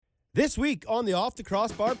This week on the Off the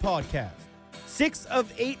Crossbar podcast, 6 of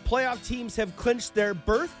 8 playoff teams have clinched their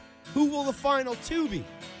berth. Who will the final 2 be?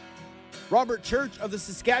 Robert Church of the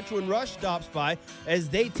Saskatchewan Rush stops by as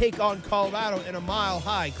they take on Colorado in a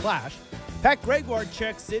mile-high clash. Pat Gregoire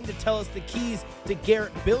checks in to tell us the keys to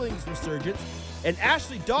Garrett Billings' resurgence. And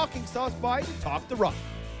Ashley Docking stops by to talk the Rock.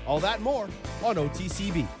 All that and more on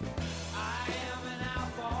OTCB.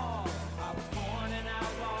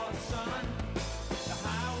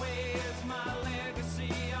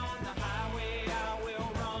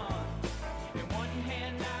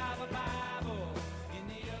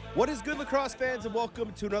 What is good, lacrosse fans, and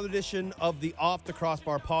welcome to another edition of the Off the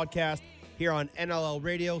Crossbar podcast here on NLL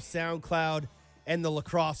Radio, SoundCloud, and the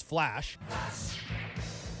Lacrosse Flash.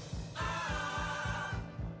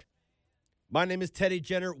 My name is Teddy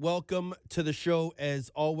Jenner. Welcome to the show.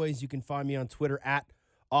 As always, you can find me on Twitter at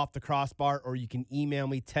Off the Crossbar, or you can email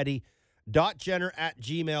me,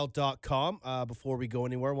 teddy.jenner@gmail.com. Before we go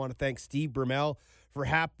anywhere, I want to thank Steve Brumell for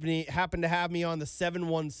happen to have me on the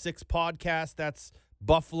 716 podcast. That's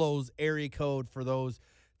Buffalo's area code for those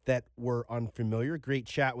that were unfamiliar. Great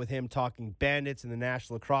chat with him talking Bandits in the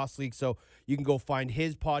National Lacrosse League. So you can go find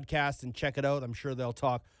his podcast and check it out. I'm sure they'll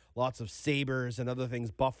talk lots of Sabres and other things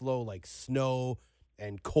Buffalo, like snow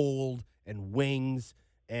and cold and wings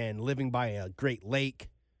and living by a great lake.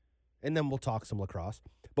 And then we'll talk some lacrosse.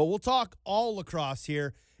 But we'll talk all lacrosse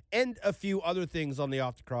here and a few other things on the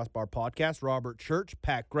Off the Crossbar podcast. Robert Church,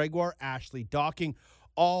 Pat Gregoire, Ashley Docking,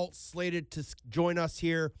 all slated to join us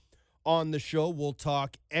here on the show. We'll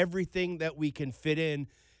talk everything that we can fit in,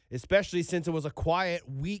 especially since it was a quiet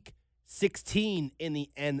week 16 in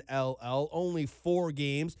the NLL. Only 4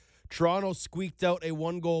 games. Toronto squeaked out a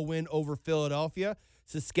 1-goal win over Philadelphia.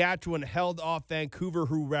 Saskatchewan held off Vancouver,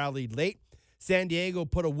 who rallied late. San Diego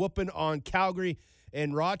put a whooping on Calgary,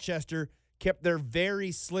 and Rochester kept their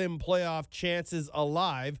very slim playoff chances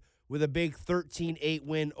alive with a big 13-8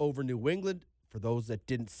 win over New England. For those that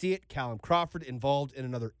didn't see it, Callum Crawford involved in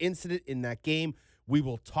another incident in that game. We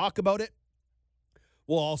will talk about it.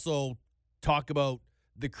 We'll also talk about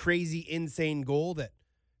the crazy, insane goal that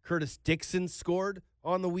Curtis Dixon scored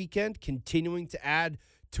on the weekend, continuing to add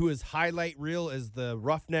to his highlight reel as the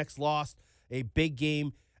Roughnecks lost a big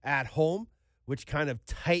game at home, which kind of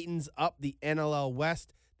tightens up the NLL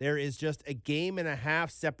West. There is just a game and a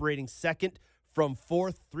half separating second from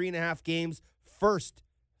fourth, 3.5 games, first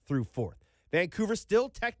through fourth. Vancouver still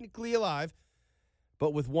technically alive,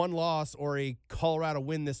 but with one loss or a Colorado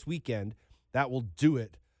win this weekend, that will do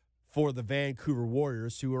it for the Vancouver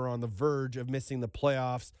Warriors, who are on the verge of missing the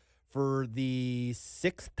playoffs for the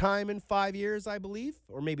 6th time in 5 years, I believe.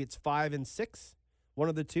 Or maybe it's 5 and 6, one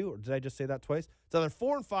of the two. Or did I just say that twice? It's either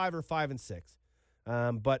 4 and 5 or 5 and 6.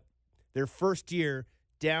 But their first year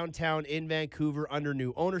downtown in Vancouver under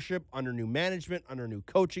new ownership, under new management, under new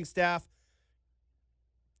coaching staff,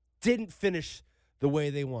 didn't finish the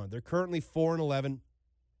way they wanted. They're currently 4 and 11,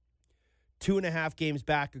 2.5 games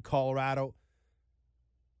back of Colorado,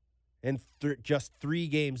 and just 3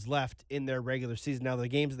 games left in their regular season. Now, the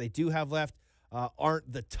games that they do have left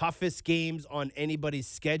aren't the toughest games on anybody's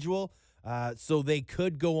schedule, so they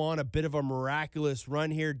could go on a bit of a miraculous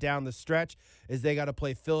run here down the stretch as they got to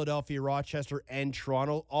play Philadelphia, Rochester, and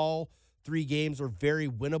Toronto. All 3 games are very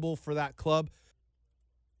winnable for that club.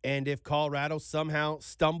 And if Colorado somehow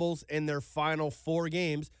stumbles in their final 4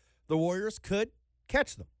 games, the Warriors could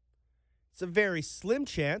catch them. It's a very slim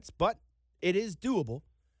chance, but it is doable.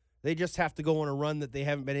 They just have to go on a run that they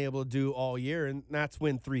haven't been able to do all year, and that's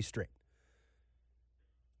win 3 straight.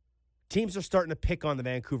 Teams are starting to pick on the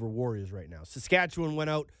Vancouver Warriors right now. Saskatchewan went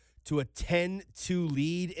out to a 10-2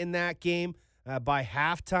 lead in that game by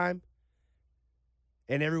halftime,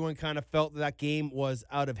 and everyone kind of felt that game was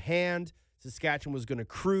out of hand. Saskatchewan was going to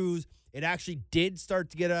cruise. It actually did start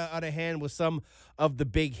to get out of hand with some of the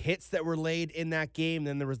big hits that were laid in that game.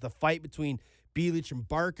 Then there was the fight between Bielich and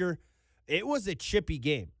Barker. It was a chippy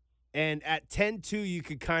game. And at 10-2, you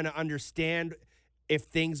could kind of understand if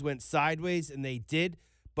things went sideways, and they did.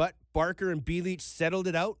 But Barker and Bielich settled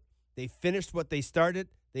it out. They finished what they started.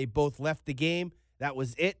 They both left the game. That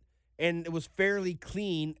was it. And it was fairly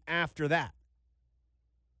clean after that.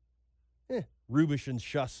 Rubish and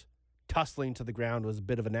Schuss tussling to the ground was a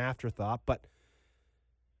bit of an afterthought, but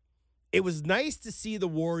it was nice to see the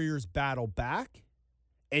Warriors battle back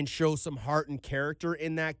and show some heart and character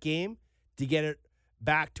in that game to get it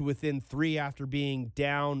back to within 3 after being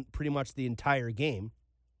down pretty much the entire game.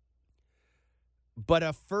 But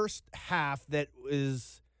a first half that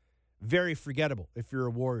is very forgettable if you're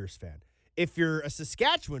a Warriors fan. If you're a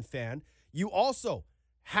Saskatchewan fan, you also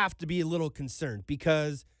have to be a little concerned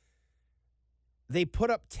because They put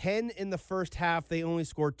up 10 in the first half. They only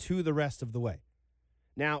scored 2 the rest of the way.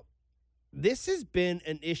 Now, this has been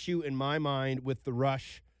an issue in my mind with the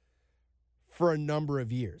Rush for a number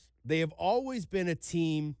of years. They have always been a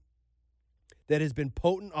team that has been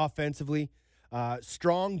potent offensively,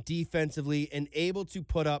 strong defensively, and able to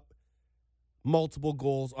put up multiple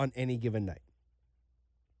goals on any given night.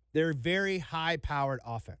 They're a very high-powered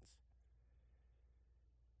offense.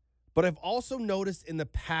 But I've also noticed in the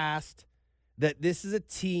past that this is a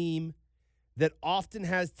team that often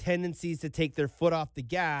has tendencies to take their foot off the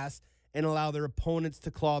gas and allow their opponents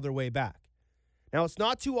to claw their way back. Now, it's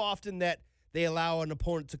not too often that they allow an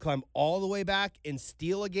opponent to climb all the way back and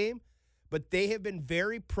steal a game, but they have been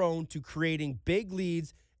very prone to creating big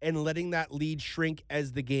leads and letting that lead shrink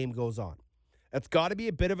as the game goes on. That's got to be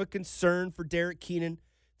a bit of a concern for Derek Keenan.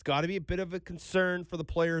 It's got to be a bit of a concern for the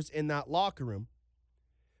players in that locker room.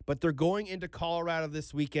 But they're going into Colorado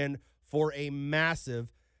this weekend for a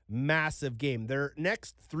massive, massive game. Their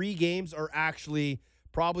next 3 games are actually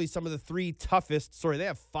probably some of the 3 toughest. Sorry, they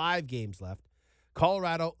have 5 games left.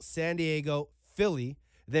 Colorado, San Diego, Philly,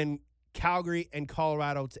 then Calgary and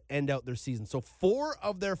Colorado to end out their season. So 4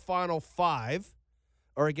 of their final 5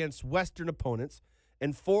 are against Western opponents,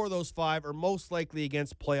 and 4 of those 5 are most likely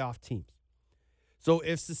against playoff teams. So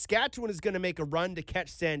if Saskatchewan is going to make a run to catch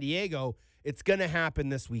San Diego, it's going to happen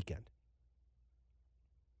this weekend.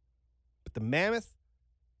 But the Mammoth,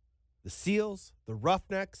 the Seals, the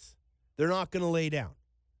Roughnecks, they're not going to lay down.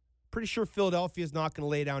 Pretty sure Philadelphia is not going to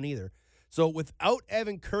lay down either. So without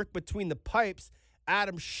Evan Kirk between the pipes,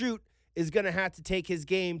 Adam Shute is going to have to take his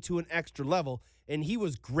game to an extra level. And he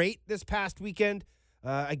was great this past weekend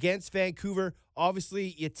against Vancouver.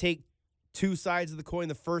 Obviously, you take 2 sides of the coin.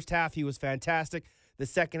 The first half, he was fantastic. The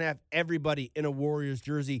second half, everybody in a Warriors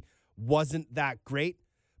jersey wasn't that great.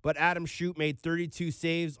 But Adam Shute made 32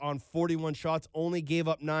 saves on 41 shots, only gave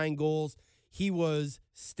up 9 goals. He was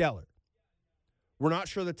stellar. We're not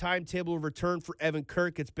sure the timetable of return for Evan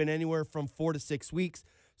Kirk. It's been anywhere from 4 to 6 weeks.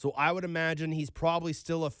 So I would imagine he's probably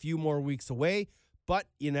still a few more weeks away. But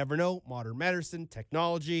you never know. Modern medicine,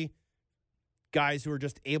 technology, guys who are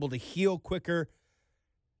just able to heal quicker.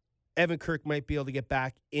 Evan Kirk might be able to get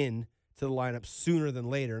back in to the lineup sooner than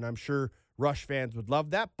later. And I'm sure Rush fans would love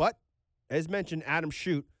that. But as mentioned, Adam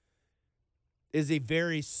Shute is a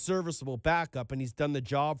very serviceable backup, and he's done the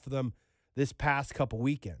job for them this past couple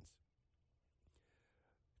weekends.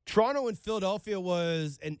 Toronto and Philadelphia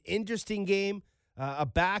was an interesting game, a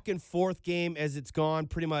back-and-forth game as it's gone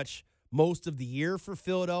pretty much most of the year for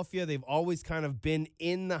Philadelphia. They've always kind of been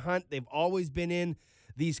in the hunt. They've always been in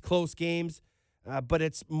these close games, but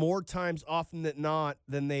it's more times often than not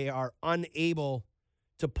than they are unable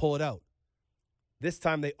to pull it out. This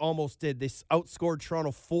time they almost did. They outscored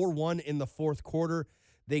Toronto 4-1 in the fourth quarter.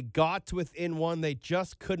 They got to within 1. They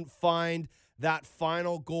just couldn't find that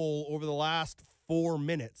final goal over the last 4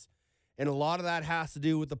 minutes. And a lot of that has to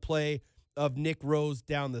do with the play of Nick Rose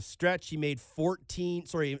down the stretch. He made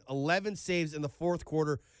 11 saves in the fourth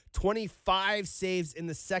quarter, 25 saves in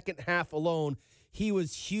the second half alone. He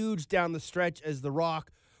was huge down the stretch as the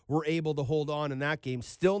Rock were able to hold on in that game.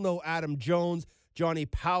 Still no Adam Jones. Johnny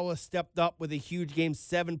Powell stepped up with a huge game,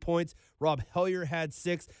 7 points. Rob Hellier had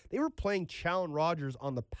 6. They were playing Challen Rogers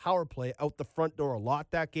on the power play out the front door a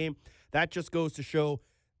lot that game. That just goes to show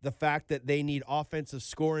the fact that they need offensive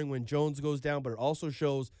scoring when Jones goes down, but it also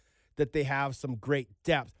shows that they have some great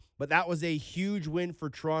depth. But that was a huge win for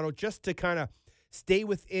Toronto just to kind of stay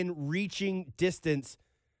within reaching distance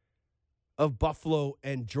of Buffalo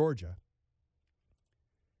and Georgia.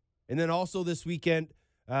 And then also this weekend,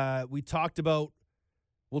 we talked about,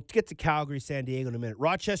 we'll get to Calgary, San Diego in a minute.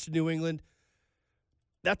 Rochester, New England.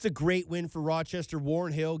 That's a great win for Rochester.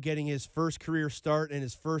 Warren Hill getting his first career start and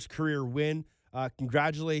his first career win.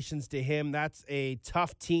 Congratulations to him. That's a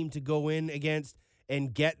tough team to go in against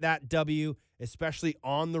and get that W, especially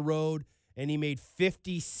on the road. And he made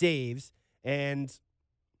 50 saves, and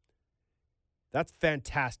that's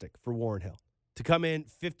fantastic for Warren Hill. To come in,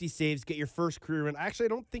 50 saves, get your first career win. Actually, I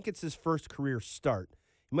don't think it's his first career start.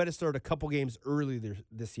 He might have started a couple games early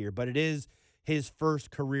this year, but it is his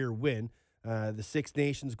first career win. The Six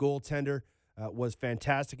Nations goaltender was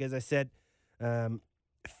fantastic, as I said.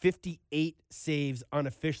 58 saves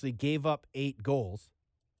unofficially, gave up 8 goals.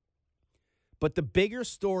 But the bigger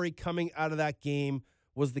story coming out of that game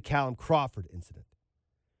was the Callum Crawford incident.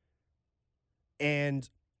 And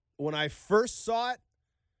when I first saw it,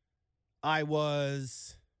 I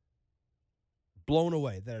was blown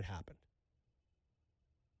away that it happened.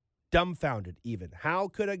 Dumbfounded even. How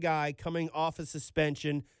could a guy coming off a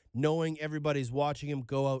suspension, knowing everybody's watching him,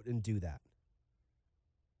 go out and do that?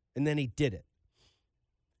 And then he did it.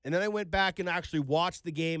 And then I went back and actually watched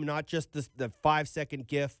the game, not just the 5-second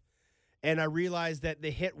GIF, and I realized that the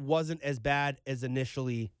hit wasn't as bad as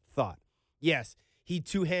initially thought. Yes, he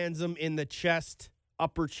two-hands him in the chest,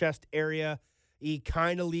 upper chest area. He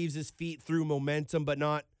kind of leaves his feet through momentum, but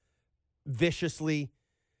not viciously.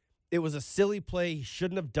 It was a silly play. He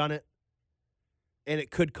shouldn't have done it, and it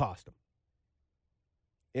could cost him.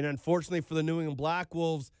 And unfortunately for the New England Black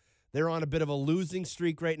Wolves, they're on a bit of a losing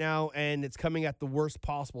streak right now, and it's coming at the worst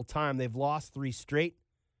possible time. They've lost 3 straight,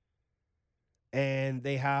 and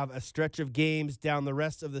they have a stretch of games down the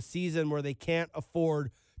rest of the season where they can't afford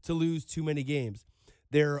to lose too many games.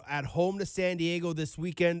 They're at home to San Diego this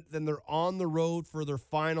weekend, then they're on the road for their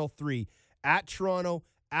final 3, at Toronto,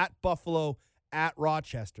 at Buffalo, at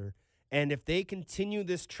Rochester. And if they continue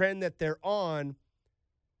this trend that they're on,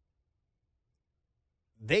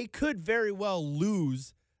 they could very well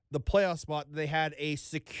lose the playoff spot that they had a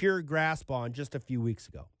secure grasp on just a few weeks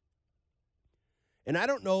ago. And I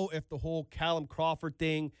don't know if the whole Callum Crawford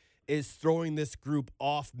thing is throwing this group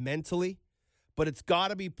off mentally, but it's got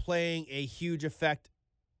to be playing a huge effect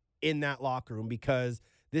in that locker room because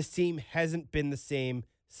this team hasn't been the same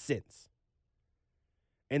since.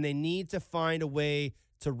 And they need to find a way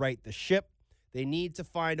to right the ship. They need to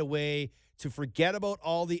find a way to forget about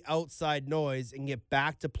all the outside noise and get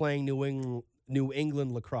back to playing New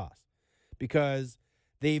England lacrosse, because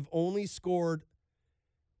they've only scored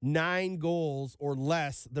 9 goals or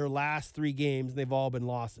less their last 3 games, and they've all been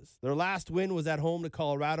losses. Their last win was at home to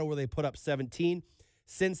Colorado, where they put up 17.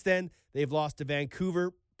 Since then, they've lost to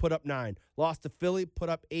Vancouver, put up 9. Lost to Philly, put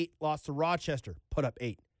up 8. Lost to Rochester, put up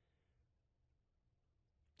 8.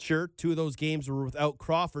 Sure, 2 of those games were without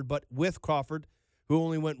Crawford, but with Crawford, who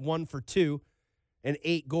only went 1 for 2 and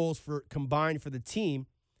 8 goals for combined for the team,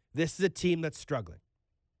 this is a team that's struggling.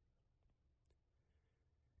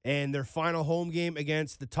 And their final home game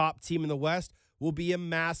against the top team in the West will be a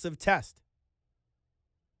massive test.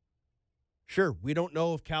 Sure, we don't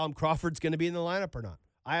know if Callum Crawford's going to be in the lineup or not.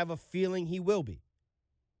 I have a feeling he will be.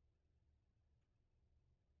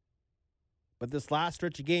 But this last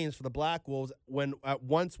stretch of games for the Black Wolves, when at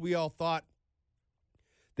once we all thought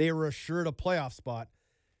they were assured a playoff spot,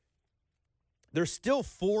 they're still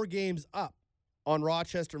 4 games up on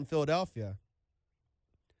Rochester and Philadelphia.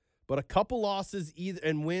 But a couple losses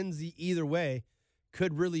and wins either way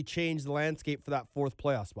could really change the landscape for that 4th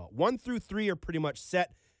playoff spot. 1 through 3 are pretty much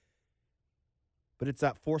set, but it's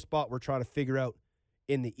that 4th spot we're trying to figure out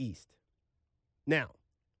in the East. Now,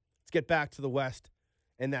 let's get back to the West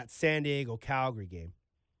and that San Diego-Calgary game.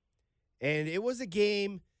 And it was a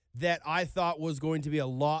game that I thought was going to be a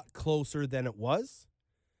lot closer than it was.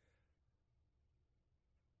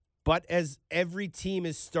 But as every team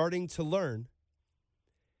is starting to learn,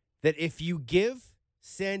 that if you give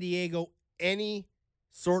San Diego any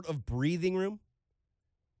sort of breathing room,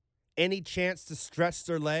 any chance to stretch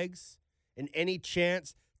their legs, and any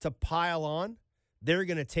chance to pile on, they're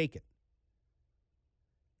going to take it.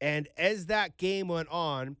 And as that game went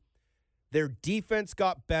on, their defense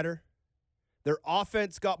got better, their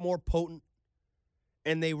offense got more potent,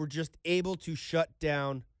 and they were just able to shut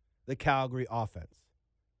down the Calgary offense.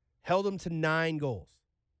 Held them to 9 goals.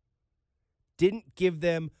 Didn't give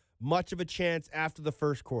them much of a chance after the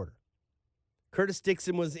first quarter. Curtis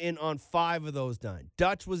Dixon was in on 5 of those 9.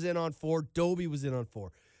 Dutch was in on 4. Doby was in on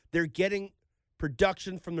 4. They're getting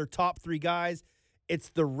production from their top 3 guys. It's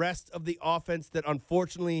the rest of the offense that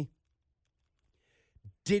unfortunately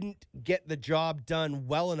didn't get the job done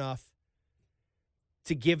well enough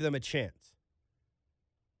to give them a chance.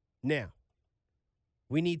 Now,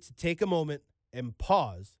 we need to take a moment and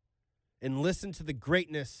pause and listen to the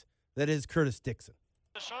greatness that is Curtis Dixon.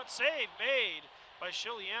 The shot save made by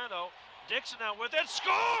Chiliano. Dixon out with it,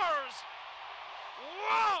 scores!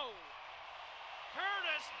 Whoa!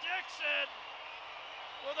 Curtis Dixon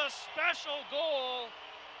with a special goal.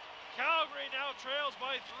 Calgary now trails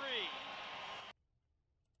by 3.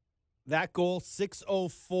 That goal,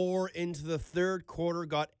 6:04 into the third quarter,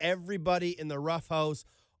 got everybody in the roughhouse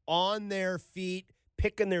on their feet,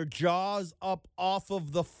 picking their jaws up off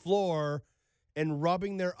of the floor and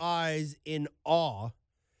rubbing their eyes in awe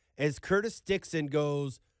as Curtis Dixon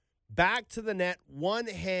goes back to the net, one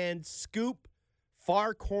hand scoop,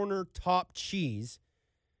 far corner top cheese,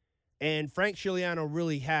 and Frank Chiliano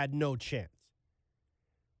really had no chance.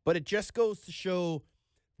 But it just goes to show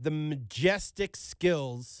the majestic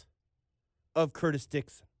skills of Curtis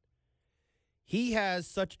Dixon. He has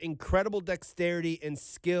such incredible dexterity and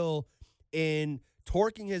skill in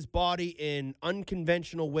torquing his body in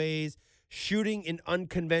unconventional ways, shooting in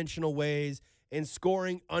unconventional ways, and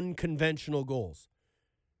scoring unconventional goals.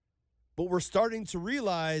 but we're starting to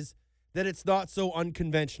realize that it's not so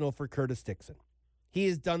unconventional for Curtis Dixon. He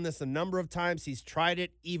has done this a number of times. He's tried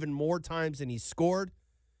it even more times than he's scored.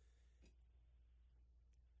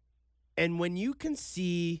 And when you can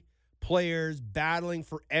see players battling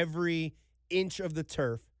for every inch of the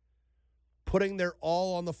turf, putting their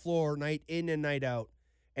all on the floor night in and night out,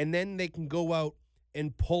 and then they can go out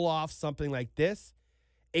and pull off something like this,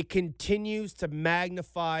 it continues to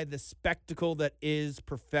magnify the spectacle that is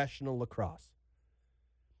professional lacrosse.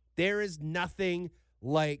 There is nothing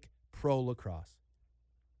like pro lacrosse.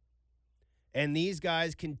 And these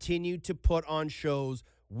guys continue to put on shows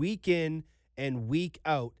week in and week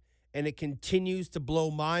out, and it continues to blow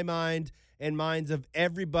my mind and minds of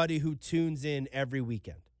everybody who tunes in every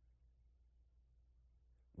weekend.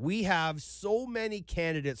 We have so many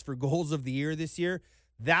candidates for goals of the year this year.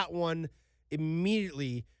 That one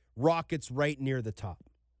immediately rockets right near the top.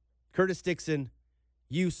 Curtis Dixon,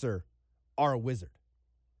 you, sir, are a wizard.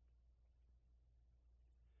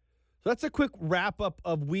 So that's a quick wrap-up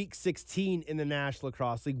of Week 16 in the National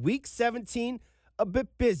Lacrosse League. Week 17, a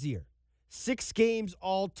bit busier. 6 games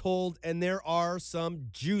all told, and there are some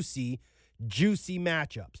juicy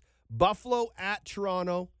matchups. Buffalo at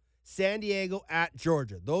Toronto, San Diego at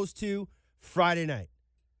Georgia. Those two, Friday night.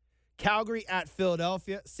 Calgary at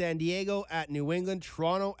Philadelphia, San Diego at New England,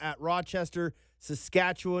 Toronto at Rochester,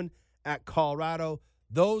 Saskatchewan at Colorado.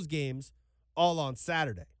 Those games all on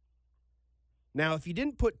Saturday. Now, if you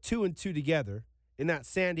didn't put 2 and 2 together in that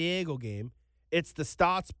San Diego game, it's the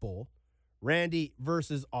Stotts Bowl, Randy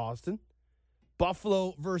versus Austin.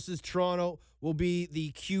 Buffalo versus Toronto will be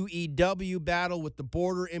the QEW battle with the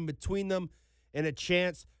border in between them and a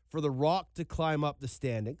chance for the Rock to climb up the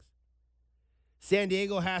standings. San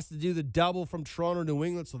Diego has to do the double from Toronto to New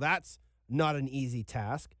England, so that's not an easy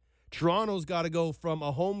task. Toronto's got to go from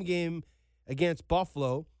a home game against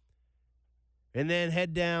Buffalo and then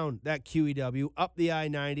head down that QEW, up the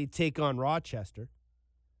I-90, take on Rochester.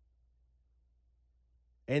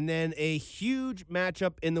 And then a huge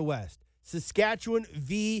matchup in the West. Saskatchewan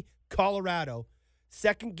v. Colorado.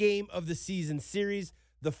 Second game of the season series.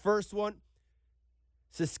 The first one,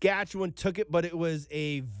 Saskatchewan took it, but it was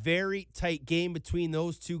a very tight game between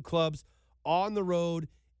those two clubs on the road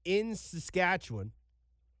in Saskatchewan.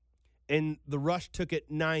 And the Rush took it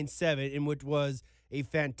 9-7, in which was a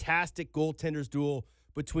fantastic goaltenders duel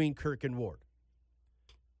between Kirk and Ward.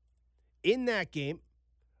 In that game,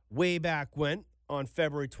 way back when, on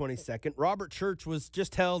February 22nd, Robert Church was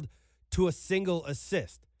just held to a single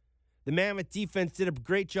assist. The Mammoth defense did a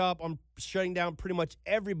great job on shutting down pretty much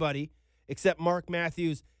everybody except Mark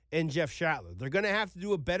Matthews and Jeff Shatler. They're going to have to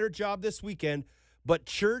do a better job this weekend, but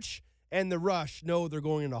Church and the Rush know they're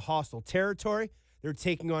going into hostile territory. They're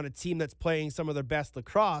taking on a team that's playing some of their best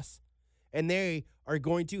lacrosse, and they are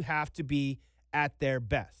going to have to be at their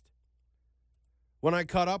best. When I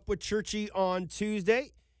caught up with Churchy on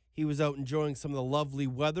Tuesday, he was out enjoying some of the lovely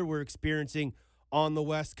weather we're experiencing on the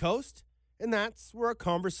West Coast, and that's where our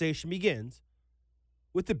conversation begins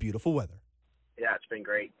with the beautiful weather. Yeah, it's been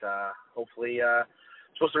great. Hopefully, it's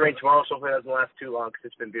supposed to rain tomorrow, so hopefully it doesn't last too long because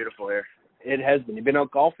it's been beautiful here. It has been. You been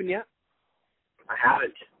out golfing yet? I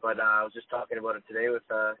haven't, but I was just talking about it today with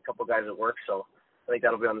a couple guys at work, so I think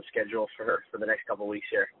that'll be on the schedule for the next couple of weeks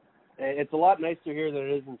here. It's a lot nicer here than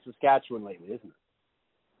it is in Saskatchewan lately, isn't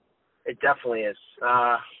it? It definitely is.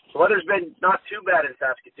 The weather's been not too bad in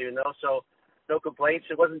Saskatoon, though, so no complaints.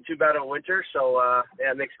 It wasn't too bad in winter, so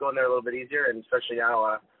it makes going there a little bit easier, and especially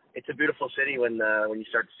now, it's a beautiful city when you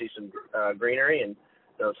start to see some greenery and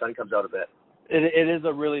the sun comes out a bit. It is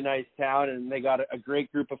a really nice town, and they got a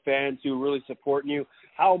great group of fans who are really supporting you.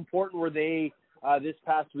 How important were they this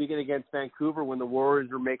past weekend against Vancouver when the Warriors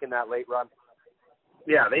were making that late run?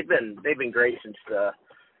 Yeah, they've been great since the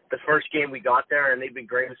first game we got there, and they've been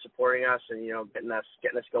great with supporting us and getting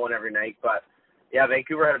us going every night. But yeah,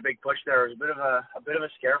 Vancouver had a big push there. It was a bit of a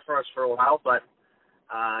scare for us for a while, but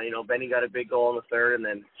Benny got a big goal in the third, and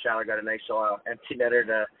then Schaller got a nice empty netter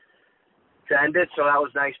to end it, so that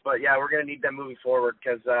was nice. But yeah, we're going to need them moving forward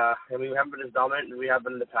because we haven't been as dominant as we have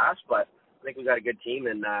been in the past, but I think we got a good team,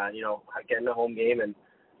 and getting a home game and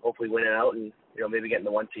hopefully winning out and maybe getting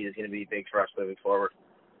the 1 seed is going to be big for us moving forward.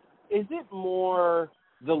 Is it more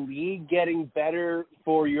the league getting better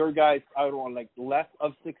for your guys? I don't want less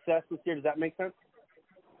of success this year. Does that make sense?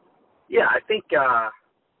 Yeah, I think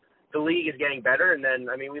the league is getting better, and then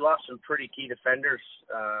we lost some pretty key defenders.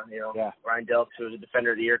 Ryan Delks, who was a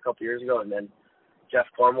defender of the year a couple years ago, and then Jeff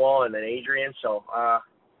Cornwall, and then Adrian. So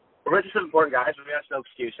we're missing some important guys, but that's no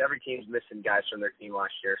excuse. Every team's missing guys from their team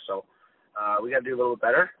last year, so we got to do a little bit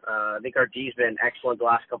better. I think our D's been excellent the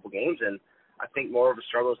last couple games, and I think more of a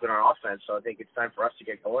struggle has been our offense. So I think it's time for us to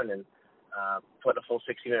get going and put a full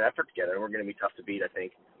 60-minute effort together. We're going to be tough to beat, I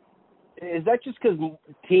think. Is that just because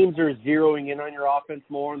teams are zeroing in on your offense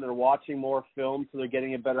more and they're watching more film, so they're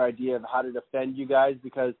getting a better idea of how to defend you guys?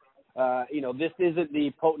 Because, this isn't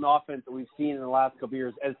the potent offense that we've seen in the last couple of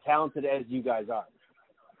years, as talented as you guys are.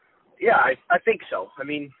 Yeah, I think so. I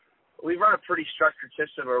mean, we run a pretty structured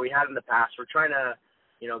system, or we had in the past. We're trying to,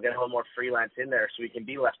 get a little more freelance in there so we can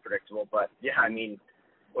be less predictable. But, yeah, I mean,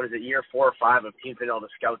 what is it, year 4 or 5 of teams being able to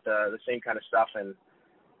scout the same kind of stuff, and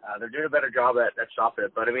they're doing a better job at stopping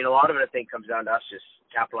it. But, I mean, a lot of it, I think, comes down to us just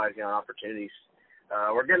capitalizing on opportunities.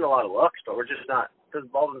 We're getting a lot of looks, but we're just not, because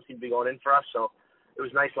the ball doesn't seem to be going in for us. So it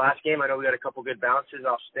was nice last game. I know we got a couple good bounces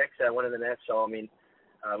off sticks that went in the net. So, I mean,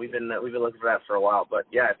 we've been looking for that for a while. But,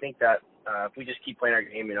 yeah, I think that if we just keep playing our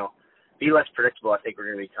game, be less predictable, I think we're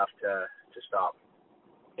going to be tough to stop.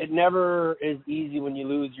 It never is easy when you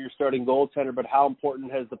lose your starting goaltender, but how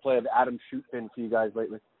important has the play of Adam Shute been to you guys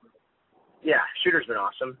lately? Yeah, Shooter's been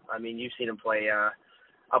awesome. I mean, you've seen him play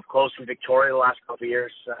up close in Victoria the last couple of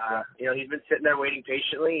years. He's been sitting there waiting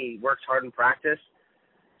patiently. He works hard in practice.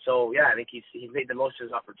 So, yeah, I think he's made the most of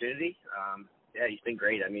his opportunity. He's been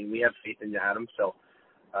great. I mean, we have faith in Adam. So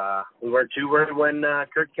we weren't too worried when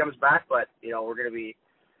Kirk comes back, but, we're going to be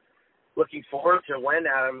looking forward to when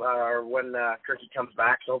Kirky comes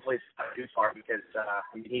back. So hopefully it's not too far because,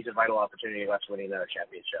 he's a vital opportunity of us winning the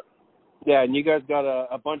championship. Yeah, and you guys got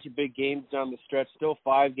a bunch of big games down the stretch. Still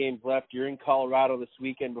 5 games left. You're in Colorado this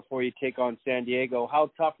weekend before you take on San Diego.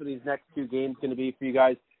 How tough are these next 2 games going to be for you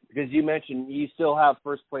guys? Because you mentioned you still have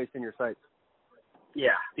first place in your sights.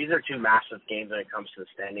 Yeah, these are 2 massive games when it comes to the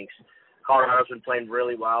standings. Colorado's been playing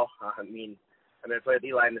really well. I played with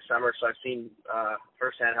Eli in the summer, so I've seen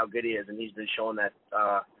firsthand how good he is, and he's been showing that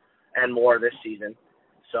and more this season.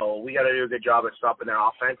 So we got to do a good job at stopping their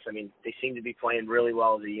offense. I mean, they seem to be playing really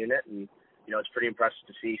well as a unit, and, it's pretty impressive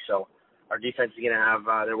to see. So our defense is going to have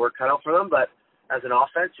their work cut out for them. But as an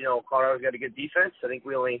offense, Colorado's got a good defense. I think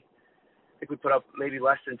we put up maybe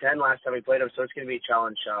less than 10 last time we played them, so it's going to be a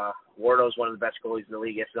challenge. Wardo's one of the best goalies in the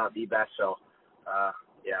league, if not the best. So,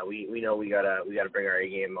 we know we gotta bring our A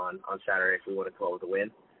game on Saturday if we want to go with a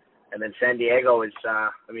win. And then San Diego is,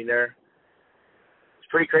 it's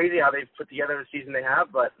pretty crazy how they've put together the season they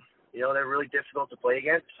have, but they're really difficult to play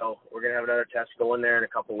against. So we're gonna have another test going there in a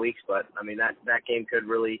couple of weeks. But I mean that game could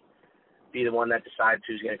really be the one that decides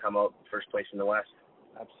who's going to come out first place in the West.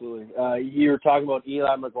 Absolutely. You were talking about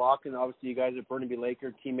Eli McLaughlin. Obviously, you guys are Burnaby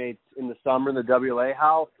Laker teammates in the summer in the WA.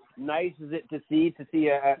 How nice is it to see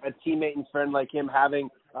a teammate and friend like him having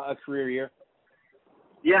a career year?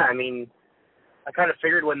 Yeah, I mean, I kind of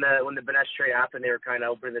figured when the Benesh trade happened, they were kind of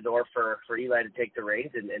opening the door for Eli to take the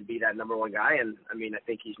reins and be that number 1 guy. And, I mean, I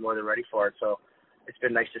think he's more than ready for it. So it's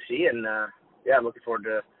been nice to see. And, I'm looking forward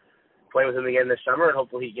to playing with him again this summer, and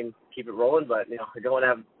hopefully he can keep it rolling. But, I don't want to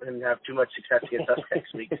have him have too much success against us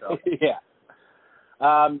next week. So yeah.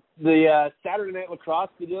 The Saturday Night Lacrosse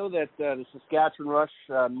video that the Saskatchewan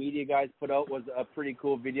Rush media guys put out was a pretty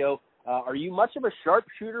cool video. Are you much of a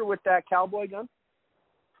sharpshooter with that cowboy gun?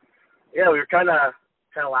 Yeah, we were kind of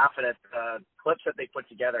laughing at the clips that they put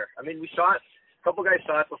together. I mean, we saw it. A couple guys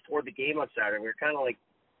saw it before the game on Saturday. We were kind of like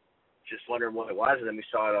just wondering what it was, and then we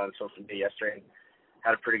saw it on social media yesterday and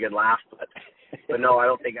had a pretty good laugh. But no, I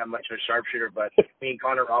don't think I'm much of a sharpshooter. But me and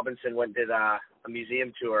Connor Robinson did a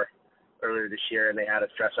museum tour earlier this year, and they had us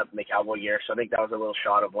dress up in the cowboy gear. So I think that was a little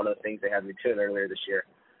shot of one of the things they had me doing earlier this year.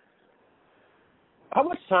 How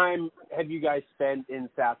much time have you guys spent in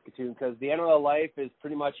Saskatoon? Because the NLL life is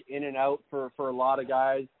pretty much in and out for a lot of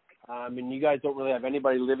guys. And you guys don't really have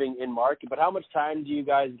anybody living in Market. But how much time do you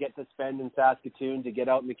guys get to spend in Saskatoon to get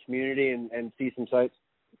out in the community and see some sights?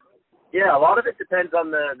 Yeah, a lot of it depends on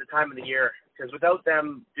the time of the year. Because without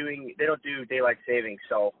them they don't do daylight savings.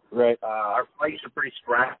 So right. Our flights are pretty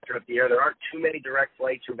sporadic throughout the year. There aren't too many direct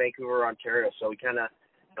flights from Vancouver or Ontario. So we kind of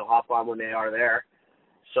hop on when they are there.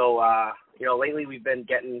 So, lately we've been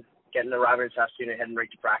getting arriving in Saskatoon and heading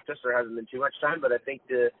right to practice. There hasn't been too much time, but I think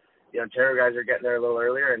the Ontario guys are getting there a little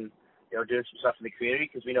earlier and, doing some stuff in the community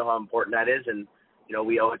because we know how important that is and,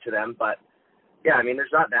 we owe it to them. But, yeah, I mean,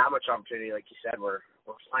 there's not that much opportunity. Like you said, we're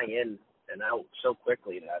flying in and out so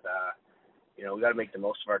quickly that, we got to make the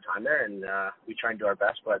most of our time there, and we try and do our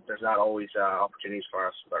best, but there's not always opportunities for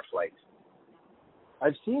us with our flights.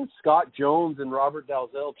 I've seen Scott Jones and Robert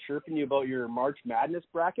Dalzell chirping you about your March Madness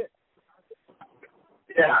bracket.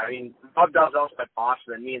 Yeah, I mean, Bob Dalzell's my boss,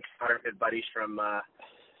 and me and Scott are good buddies from,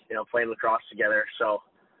 playing lacrosse together. So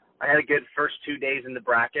I had a good first 2 days in the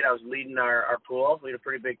bracket. I was leading our pool. We had a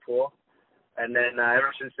pretty big pool. And then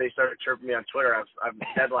ever since they started chirping me on Twitter, I've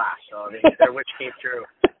dead last. So their wish came true.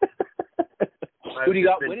 Who do you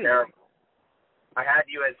got winning? Terrible. I had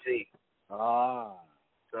UNC. Ah.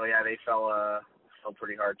 So yeah, they fell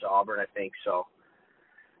pretty hard to Auburn, I think. So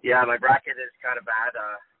yeah, my bracket is kind of bad.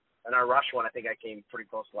 And our rush one, I think I came pretty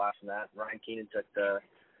close to last in that. Ryan Keenan took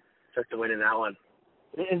the win in that one.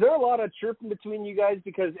 Is there a lot of chirping between you guys?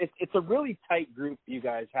 Because it's a really tight group you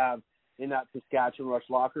guys have in that Saskatchewan Rush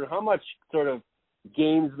locker. How much sort of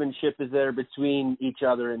gamesmanship is there between each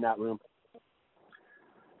other in that room?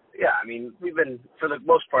 Yeah, I mean, we've been, for the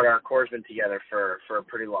most part, our core's been together for a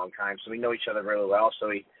pretty long time, so we know each other really well. So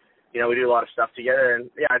we do a lot of stuff together,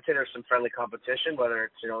 and yeah, I'd say there's some friendly competition, whether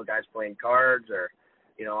it's guys playing cards or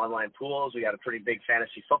online pools. We got a pretty big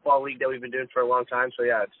fantasy football league that we've been doing for a long time. So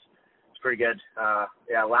yeah, it's pretty good.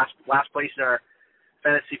 Last place in our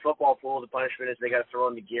fantasy football pool. The punishment is they got to throw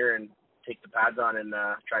in the gear and take the pads on and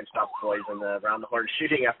try and stop the boys in the around the horn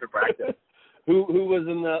shooting after practice. Who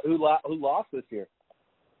lost this year?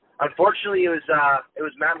 Unfortunately, it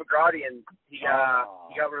was Matt McGrady, and he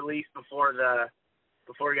got released before he got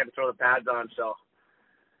to throw the pads on. So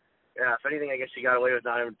yeah, if anything, I guess he got away with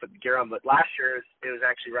not having put the gear on. But last year it was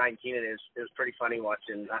actually Ryan Keenan. It was pretty funny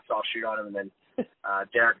watching us all shoot on him, and then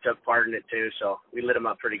Derek took part in it too. So we lit him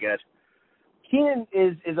up pretty good. Keenan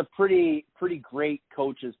is a pretty great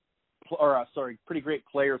pretty great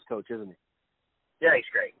players coach, isn't he? Yeah, he's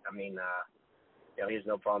great. I mean, he has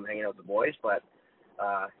no problem hanging out with the boys, but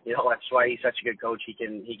that's why he's such a good coach. He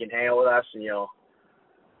can hang out with us and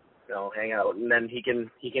hang out, and then he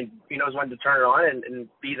knows when to turn it on and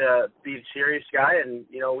be the serious guy. And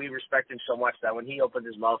we respect him so much that when he opens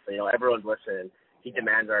his mouth, everyone's listening. And he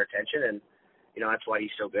demands our attention, and that's why he's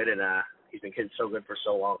so good. And he's been so good for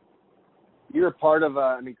so long. You're a part of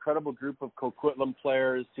an incredible group of Coquitlam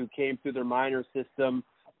players who came through their minor system.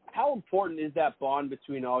 How important is that bond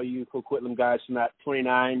between all you Coquitlam guys from that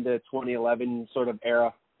 29 to 2011 sort of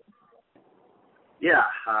era? Yeah,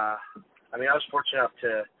 I was fortunate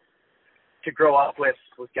enough to grow up with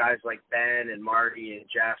guys like Ben and Marty and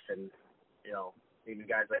Jeff and even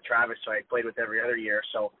guys like Travis, so I played with every other year.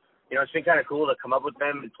 So it's been kind of cool to come up with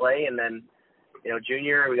them and play. And then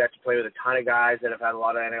junior, we got to play with a ton of guys that have had a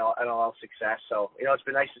lot of NLL success. So, it's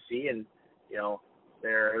been nice to see, and,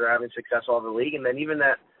 they're having success all over the league. And then even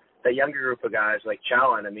that younger group of guys like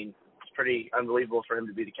Challen, it's pretty unbelievable for him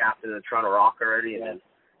to be the captain of the Toronto Rock already. And then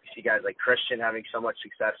you see guys like Christian having so much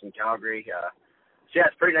success in Calgary. So yeah,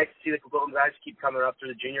 it's pretty nice to see the Coquitlam guys keep coming up through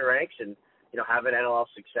the junior ranks and, having NLL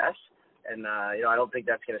success. And, I don't think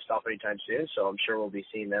that's going to stop anytime soon. So I'm sure we'll be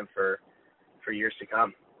seeing them for years to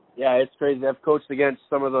come. Yeah, it's crazy. I've coached against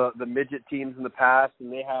some of the midget teams in the past,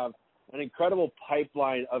 and they have an incredible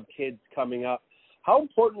pipeline of kids coming up. How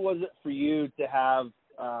important was it for you to have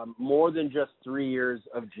more than just 3 years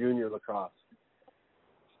of junior lacrosse?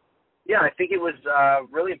 Yeah, I think it was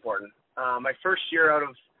really important. My first year out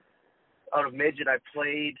of midget, I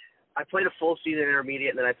played a full season intermediate,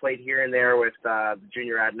 and then I played here and there with the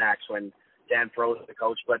junior Adanacs when Dan Pro was the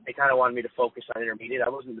coach. But they kind of wanted me to focus on intermediate. I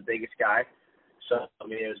wasn't the biggest guy. So,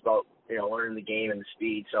 it was about, learning the game and the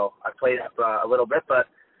speed. So I played up a little bit. But,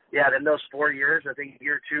 yeah, then those 4 years, I think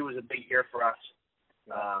year 2 was a big year for us.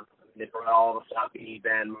 They brought all of us up, me,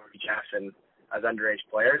 Ben, Marty, Jeff, and as underage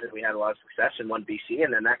players, and we had a lot of success and won BC.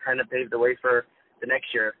 And then that kind of paved the way for the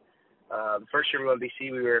next year. The first year we won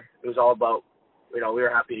BC, it was all about, we were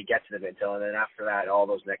happy to get to the Minto. And then after that, all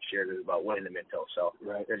those next years, it was about winning the Minto. So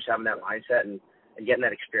they're just having that mindset and getting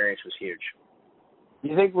that experience was huge. Do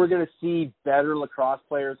you think we're going to see better lacrosse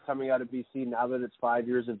players coming out of BC now that it's 5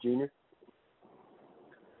 years of junior?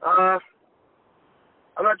 I'm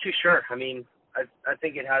not too sure. I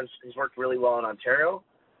think it has worked really well in Ontario.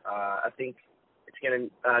 I think it's going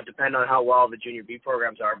to depend on how well the junior B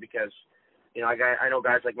programs are because, I know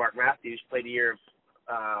guys like Mark Matthews played a year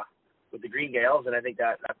with the Green Gales, and I think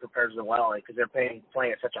that prepares them well because they're playing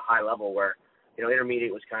at such a high level where,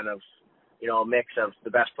 intermediate was kind of, a mix of the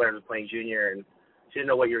best players playing junior and you didn't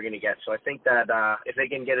know what you were going to get. So I think that if they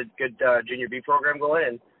can get a good junior B program going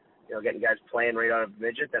and, getting guys playing right out of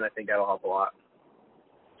midget, then I think that'll help a lot.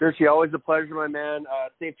 Churchy, always a pleasure, my man.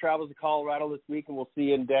 Safe travels to Colorado this week, and we'll see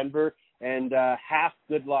you in Denver. And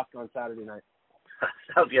good luck on Saturday night.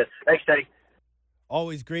 Sounds good. Thanks, Teddy.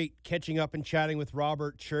 Always great catching up and chatting with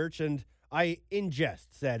Robert Church. And I, in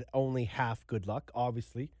jest, said only half good luck.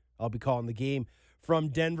 Obviously, I'll be calling the game from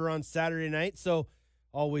Denver on Saturday night. So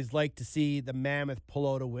always like to see the Mammoth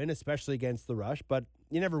pull out a win, especially against the Rush. But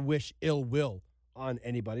you never wish ill will on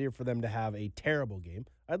anybody or for them to have a terrible game.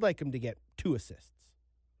 I'd like him to get 2 assists.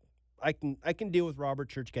 I can deal with Robert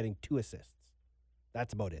Church getting 2 assists.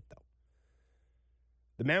 That's about it, though.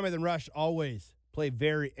 The Mammoth and Rush always play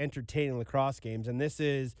very entertaining lacrosse games, and this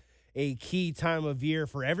is a key time of year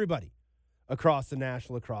for everybody across the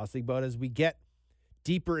National Lacrosse League. But as we get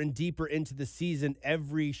deeper and deeper into the season,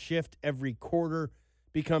 every shift, every quarter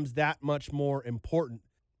becomes that much more important.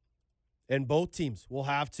 And both teams will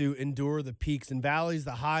have to endure the peaks and valleys,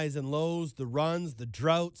 the highs and lows, the runs, the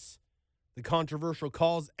droughts, the controversial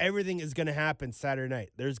calls. Everything is going to happen Saturday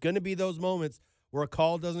night. There's going to be those moments where a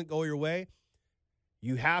call doesn't go your way.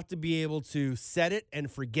 You have to be able to set it and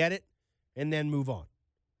forget it and then move on.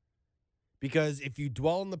 Because if you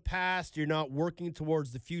dwell in the past, you're not working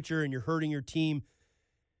towards the future and you're hurting your team.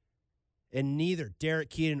 And neither Derek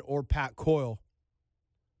Keaton or Pat Coyle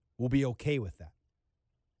will be okay with that.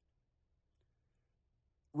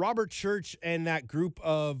 Robert Church and that group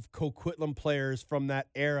of Coquitlam players from that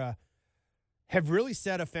era have really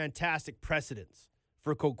set a fantastic precedence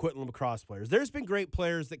for Coquitlam lacrosse players. There's been great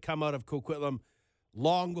players that come out of Coquitlam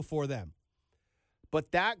long before them.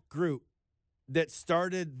 But that group that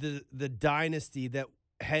started the dynasty that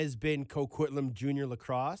has been Coquitlam Junior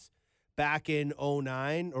Lacrosse back in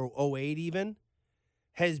 09 or 08 even,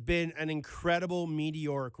 has been an incredible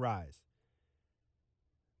meteoric rise.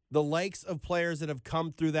 The likes of players that have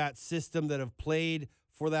come through that system, that have played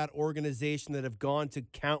for that organization, that have gone to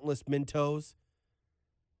countless Mintos,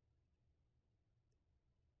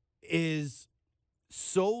 is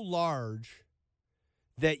so large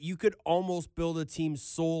that you could almost build a team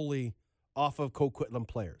solely off of Coquitlam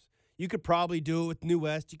players. You could probably do it with New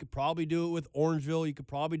West. You could probably do it with Orangeville. You could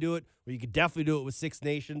probably do it, or you could definitely do it with Six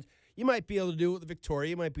Nations. You might be able to do it with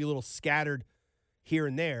Victoria. You might be a little scattered here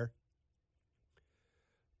and there.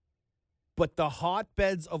 But the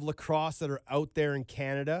hotbeds of lacrosse that are out there in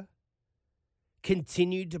Canada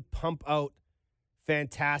continue to pump out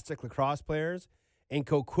fantastic lacrosse players, and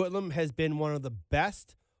Coquitlam has been one of the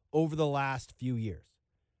best over the last few years.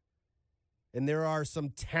 And there are some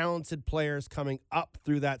talented players coming up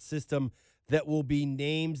through that system that will be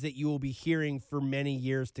names that you will be hearing for many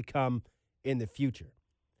years to come in the future.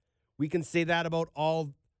 We can say that about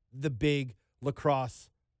all the big lacrosse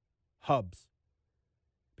hubs,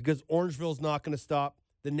 because Orangeville's not going to stop.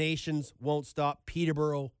 The Nations won't stop.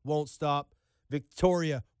 Peterborough won't stop.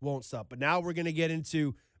 Victoria won't stop. But now we're going to get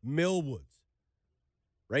into Millwoods.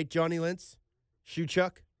 Right, Johnny Lintz,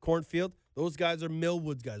 Shuchuk, Cornfield? Those guys are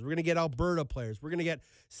Millwoods guys. We're going to get Alberta players. We're going to get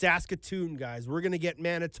Saskatoon guys. We're going to get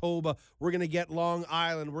Manitoba. We're going to get Long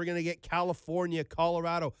Island. We're going to get California,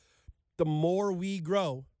 Colorado. The more we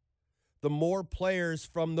grow, the more players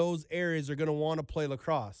from those areas are going to want to play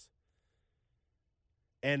lacrosse.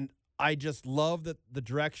 And I just love that the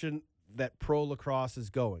direction that pro lacrosse is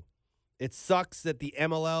going. It sucks that the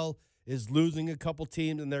MLL is losing a couple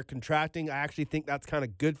teams and they're contracting. I actually think that's kind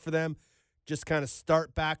of good for them. Just kind of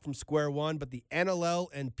start back from square one. But the NLL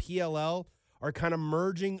and PLL are kind of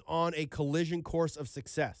merging on a collision course of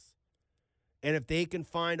success. And if they can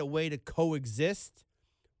find a way to coexist,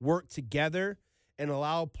 work together, and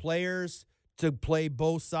allow players to play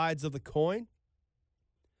both sides of the coin,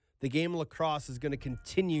 the game of lacrosse is going to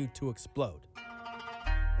continue to explode.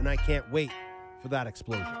 And I can't wait for that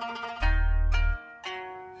explosion.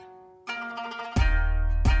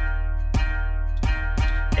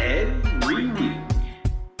 Every week,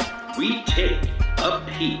 we take a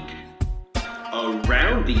peek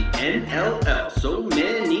around the NLL. So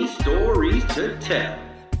many stories to tell.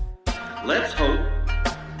 Let's hope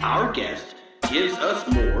our guest gives us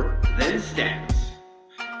more than stats.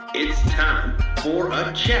 It's time for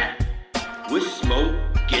a chat with Smoke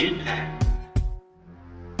and Pat.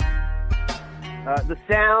 The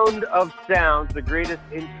sound of sounds, the greatest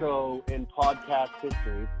intro in podcast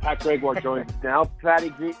history. Pat Gregoire joins us now.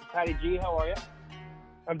 Patty G, how are you?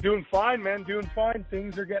 I'm doing fine, man. Doing fine.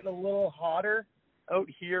 Things are getting a little hotter out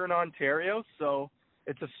here in Ontario, so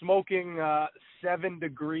it's a smoking 7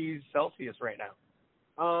 degrees Celsius right now.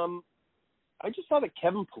 I just saw that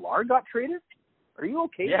Kevin Pillar got traded. Are you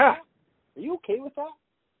okay with Yeah. that? Are you okay with that?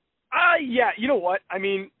 Yeah. You know what? I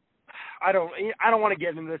mean, I don't want to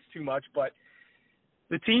get into this too much, but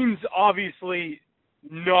the team's obviously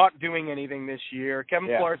not doing anything this year. Kevin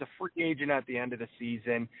Pillar's a free agent at the end of the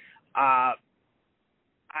season.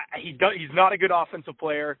 He's not a good offensive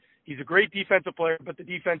player. He's a great defensive player, but the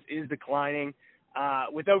defense is declining.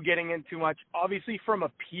 Without getting into too much, obviously from a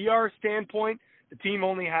PR standpoint, the team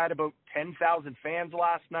only had about 10,000 fans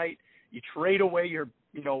last night. You trade away your,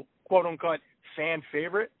 quote-unquote fan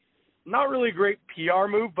favorite. Not really a great PR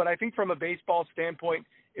move, but I think from a baseball standpoint,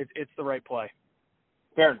 it's the right play.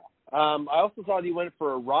 Fair enough. I also saw that you went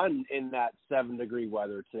for a run in that 7-degree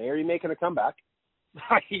weather today. Are you making a comeback?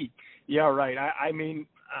 Yeah, right. I mean,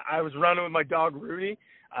 I was running with my dog Rudy,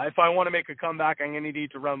 if I want to make a comeback, I'm going to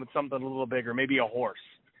need to run with something a little bigger, maybe a horse.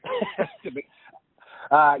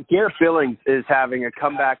 Garrett Billings is having a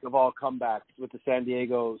comeback of all comebacks with the San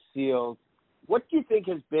Diego Seals. What do you think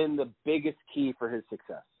has been the biggest key for his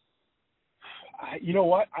success? You know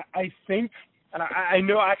what? I think, and I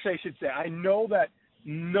know, actually I should say, I know that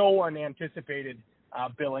no one anticipated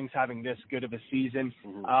Billings having this good of a season.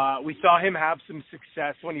 We saw him have some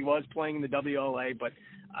success when he was playing in the WLA, but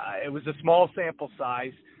it was a small sample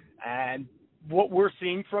size, and what we're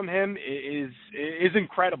seeing from him is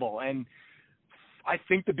incredible. And I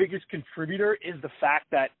think the biggest contributor is the fact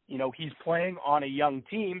that, you know, he's playing on a young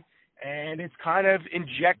team, and it's kind of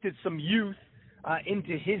injected some youth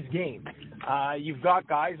into his game. You've got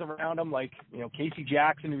guys around him like, you know, Casey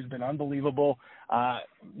Jackson, who's been unbelievable.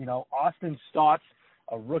 You know, Austin Stotts,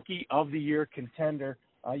 a Rookie of the Year contender.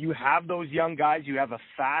 You have those young guys. You have a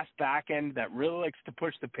fast back end that really likes to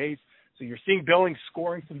push the pace. So you're seeing Billings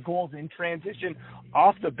scoring some goals in transition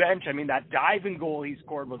off the bench. I mean, that diving goal he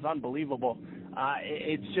scored was unbelievable.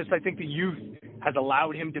 It's just, I think the youth has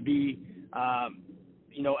allowed him to be,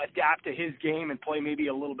 you know, adapt to his game and play maybe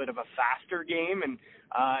a little bit of a faster game. And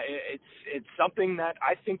it's something that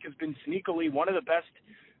I think has been sneakily one of the best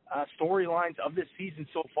storylines of this season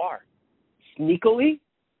so far. Sneakily?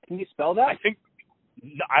 Can you spell that? I think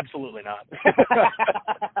no, absolutely not.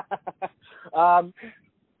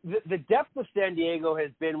 The depth of San Diego has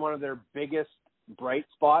been one of their biggest bright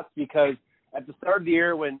spots, because at the start of the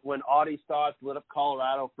year when Audie Stotts lit up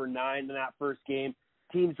Colorado for 9 in that first game,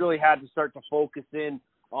 teams really had to start to focus in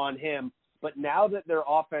on him. But now that their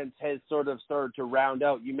offense has sort of started to round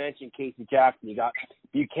out, you mentioned Casey Jackson, you got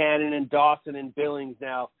Buchanan and Dawson and Billings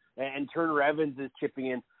now, and Turner Evans is chipping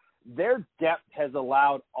in. Their depth has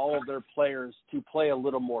allowed all of their players to play a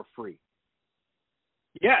little more free.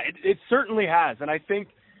 Yeah, it certainly has. And I think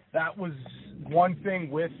that was one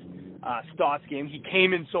thing with Stott's game. He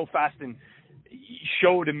came in so fast and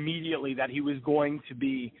showed immediately that he was going to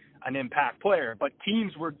be an impact player. But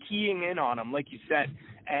teams were keying in on him, like you said.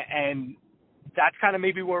 And that's kind of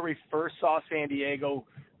maybe where we first saw San Diego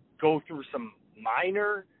go through some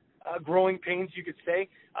minor growing pains, you could say.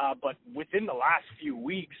 But within the last few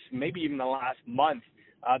weeks, maybe even the last month,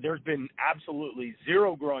 there's been absolutely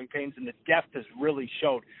zero growing pains, and the depth has really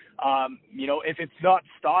showed. You know, if it's not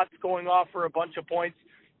Stotts going off for a bunch of points,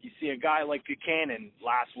 you see a guy like Buchanan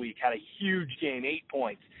last week had a huge game, 8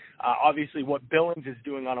 points. Obviously, what Billings is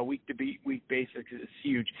doing on a week-to-week basis is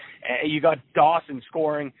huge. And you got Dawson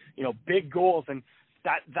scoring, you know, big goals, and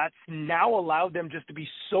that's now allowed them just to be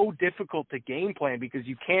so difficult to game plan, because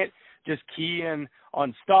you can't just key in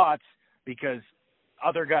on Stotts because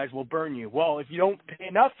other guys will burn you. Well, if you don't pay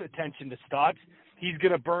enough attention to Stotts, he's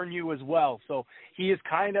going to burn you as well. So he is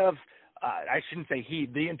kind of, I shouldn't say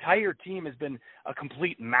the entire team has been a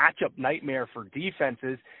complete matchup nightmare for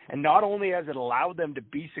defenses. And not only has it allowed them to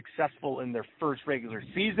be successful in their first regular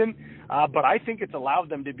season, but I think it's allowed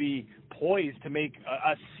them to be poised to make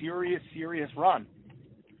a serious run.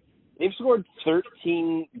 They've scored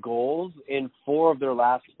 13 goals in 4 of their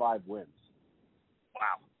last 5 wins.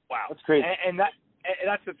 Wow. That's crazy. And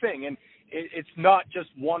that's the thing. And it's not just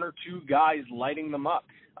 1 or 2 guys lighting them up.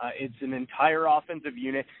 It's an entire offensive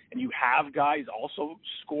unit, and you have guys also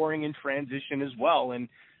scoring in transition as well. And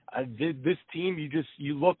this team,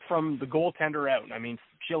 you look from the goaltender out. I mean,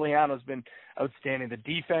 Chiliano's been outstanding. The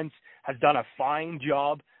defense has done a fine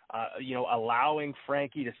job, you know, allowing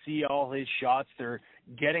Frankie to see all his shots. They're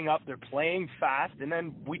getting up, they're playing fast, and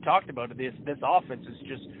then we talked about it. This offense is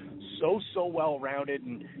just so well-rounded,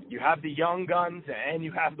 and you have the young guns and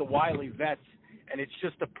you have the wily vets, and it's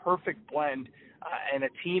just a perfect blend, and a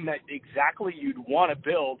team that exactly you'd want to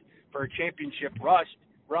build for a championship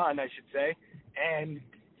run, I should say. And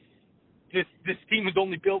this team was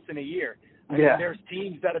only built in a year. I mean, there's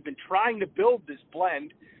teams that have been trying to build this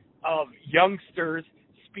blend of youngsters,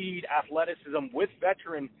 speed, athleticism with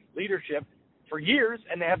veteran leadership for years,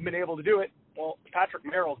 and they haven't been able to do it. Well, Patrick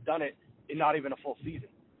Merrill's done it in not even a full season.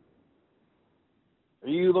 Are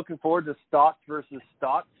you looking forward to Stotts versus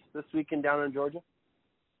Stotts this weekend down in Georgia?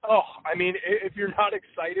 Oh, I mean, if you're not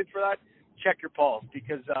excited for that, check your pulse,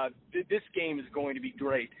 because this game is going to be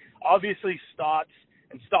great. Obviously, Stotts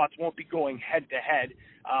won't be going head-to-head,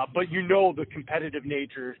 but you know the competitive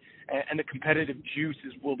nature and the competitive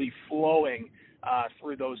juices will be flowing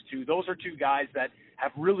through those two. Those are 2 guys that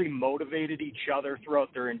have really motivated each other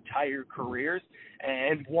throughout their entire careers,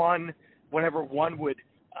 and whenever one would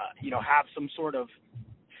have some sort of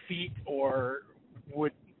feat or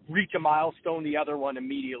would reach a milestone, the other one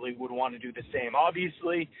immediately would want to do the same.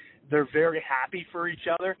 Obviously, they're very happy for each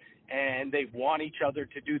other, and they want each other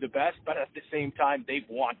to do the best, but at the same time, they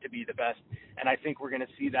want to be the best. And I think we're going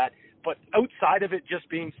to see that. But outside of it just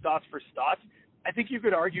being Stotts for Stotts, I think you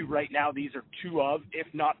could argue right now these are two of, if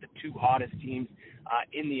not the two hottest teams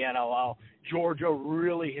in the NLL. Georgia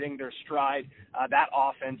really hitting their stride. That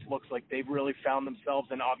offense looks like they've really found themselves.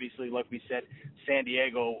 And obviously, like we said, San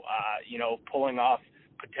Diego, pulling off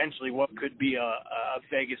potentially what could be a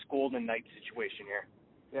Vegas Golden Knights situation here.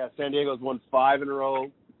 Yeah, San Diego's won 5 in a row.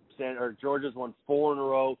 Georgia's won 4 in a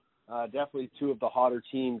row. Definitely two of the hotter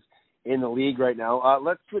teams in the league right now.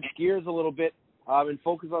 Let's switch gears a little bit and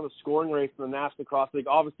focus on the scoring race in the National Lacrosse League.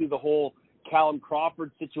 Obviously, the whole Callum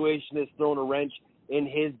Crawford situation has thrown a wrench in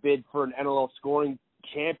his bid for an NLL scoring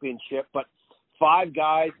championship. But 6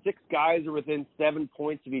 guys are within 7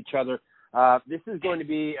 points of each other. This is going to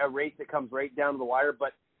be a race that comes right down to the wire.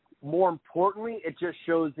 But more importantly, it just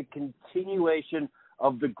shows the continuation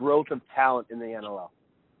of the growth of talent in the NLL.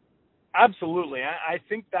 Absolutely. I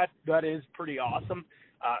think that is pretty awesome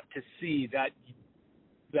to see that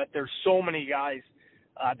there's so many guys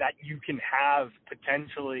that you can have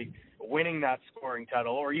potentially winning that scoring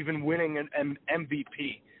title or even winning an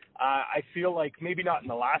MVP. I feel like maybe not in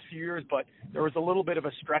the last few years, but there was a little bit of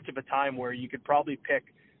a stretch of a time where you could probably pick,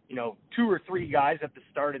 2 or 3 guys at the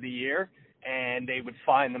start of the year, and they would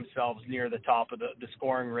find themselves near the top of the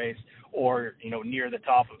scoring race or, near the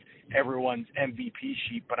top of everyone's MVP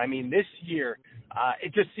sheet. But, I mean, this year,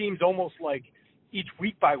 it just seems almost like each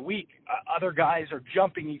week by week, other guys are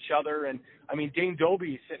jumping each other. And, I mean, Dane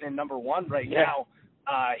Dobbie is sitting in number 1 right now.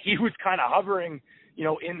 He was kind of hovering,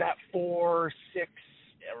 in that 4-6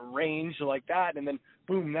 range like that. And then,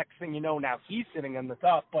 boom, next thing you know, now he's sitting on the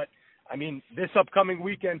top. But, I mean, this upcoming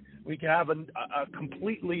weekend, we can have a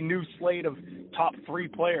completely new slate of top 3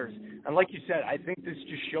 players. And like you said, I think this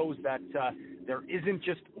just shows that there isn't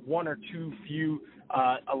just 1 or 2 few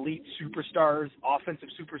elite superstars, offensive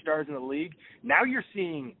superstars in the league. Now you're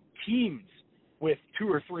seeing teams with 2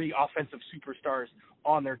 or 3 offensive superstars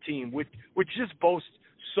on their team, which just boasts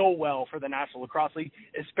so well for the National Lacrosse League,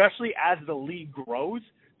 especially as the league grows.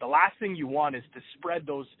 The last thing you want is to spread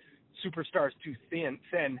those superstars too thin.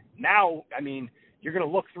 Now, I mean, you're going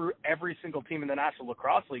to look through every single team in the National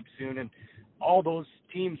Lacrosse League soon, and all those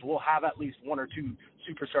teams will have at least 1 or 2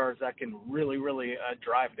 superstars that can really, really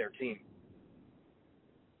drive their team.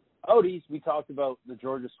 Odie, we talked about the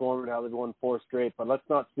Georgia Swarm and how they've won 4 straight, but let's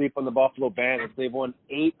not sleep on the Buffalo Bandits. They've won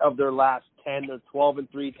 8 of their last 10. They're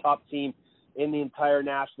 12-3, top team in the entire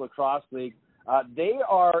National Lacrosse League. They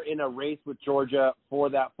are in a race with Georgia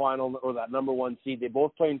for that final or that number 1 seed. They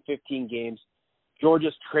both play in 15 games.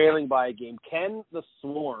 Georgia's trailing by a game. Can the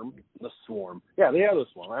Swarm, yeah, they are the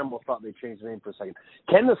Swarm. I almost thought they changed the name for a second.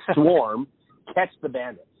 Can the Swarm catch the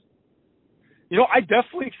Bandits? I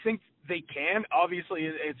definitely think they can. Obviously,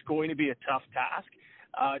 it's going to be a tough task.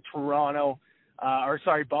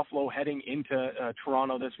 Buffalo heading into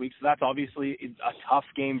Toronto this week, so that's obviously a tough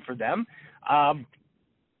game for them.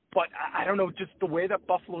 But I don't know, just the way that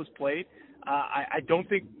Buffalo's played, I don't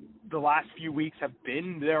think the last few weeks have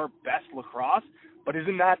been their best lacrosse, but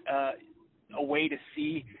isn't that a way to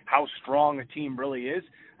see how strong a team really is?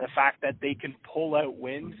 The fact that they can pull out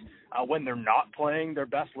wins when they're not playing their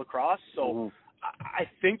best lacrosse. So I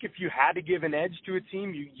think if you had to give an edge to a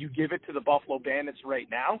team, you give it to the Buffalo Bandits right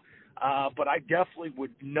now. But I definitely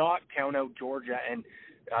would not count out Georgia. And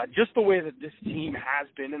just the way that this team has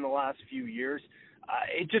been in the last few years,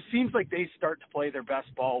 it just seems like they start to play their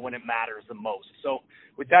best ball when it matters the most. So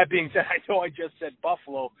with that being said, I know I just said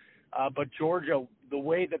Buffalo, but Georgia, the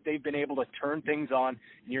way that they've been able to turn things on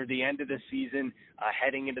near the end of the season,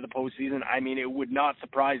 heading into the postseason, I mean, it would not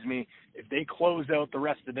surprise me if they close out the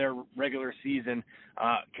rest of their regular season,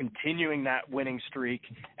 continuing that winning streak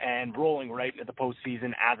and rolling right into the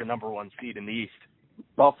postseason as a number 1 seed in the East.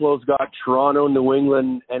 Buffalo's got Toronto, New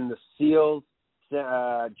England, and the Seals.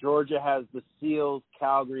 Georgia has the Seals,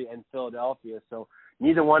 Calgary, and Philadelphia. So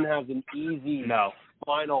neither one has an easy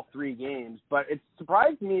final 3 games. But it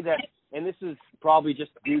surprised me that, and this is probably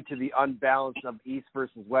just due to the unbalance of East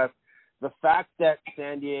versus West, the fact that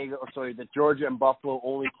that Georgia and Buffalo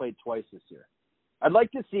only played twice this year. I'd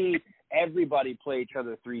like to see everybody play each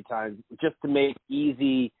other 3 times just to make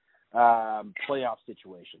easy playoff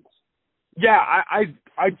situations. Yeah,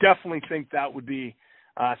 I definitely think that would be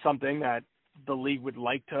something that the league would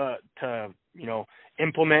like to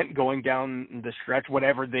implement going down the stretch,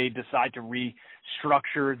 whatever they decide to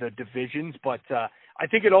restructure the divisions. But I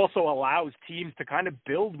think it also allows teams to kind of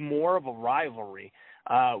build more of a rivalry.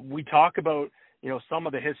 We talk about, some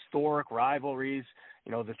of the historic rivalries,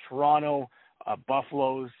 the Toronto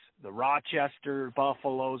Buffaloes, the Rochester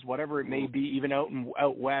Buffaloes, whatever it may be, even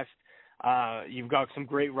out west. You've got some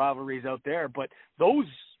great rivalries out there, but those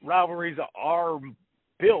rivalries are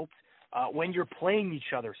built when you're playing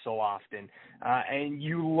each other so often, and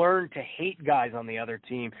you learn to hate guys on the other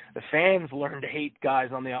team. The fans learn to hate guys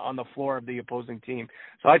on the floor of the opposing team.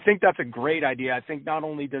 So I think that's a great idea. I think not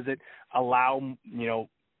only does it allow,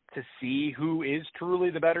 to see who is truly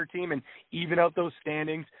the better team and even out those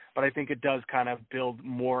standings, but I think it does kind of build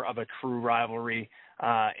more of a true rivalry,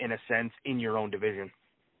 in a sense, in your own division.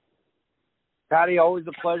 Patty, always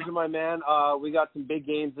a pleasure, my man. We got some big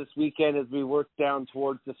games this weekend as we work down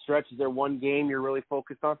towards the stretch. Is there one game you're really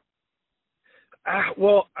focused on?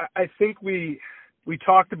 Well, I think we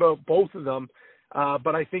talked about both of them,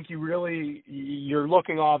 but I think you're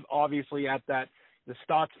looking obviously at the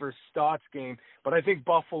Stotts versus Stotts game. But I think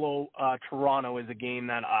Buffalo Toronto is a game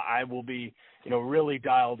that I will be really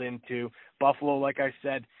dialed into. Buffalo, like I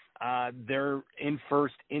said, they're in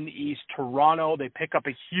first in the East. Toronto, they pick up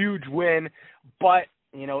a huge win, but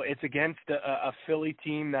it's against a Philly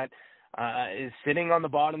team that is sitting on the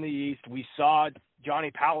bottom of the East. We saw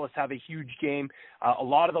Johnny Powless have a huge game. A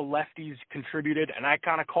lot of the lefties contributed, and I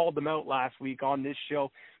kind of called them out last week on this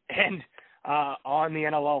show and on the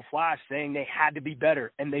NLL Flash, saying they had to be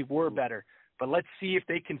better, and they were better. But let's see if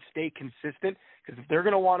they can stay consistent, because if they're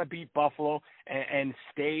going to want to beat Buffalo and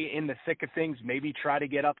stay in the thick of things, maybe try to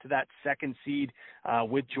get up to that second seed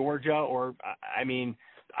with Georgia, or, I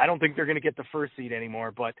don't think they're going to get the first seed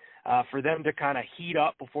anymore, but for them to kind of heat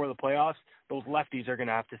up before the playoffs, those lefties are going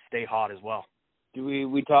to have to stay hot as well.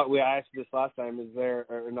 We asked this last time,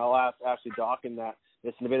 and I'll ask Ashley Dawkin that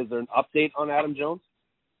this in a bit, is there an update on Adam Jones?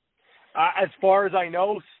 As far as I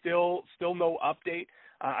know, still no update.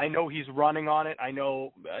 I know he's running on it. I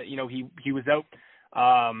know, he was out,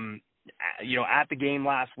 at the game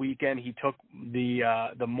last weekend. He took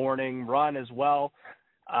the morning run as well.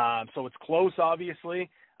 So it's close, obviously,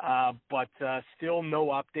 but still no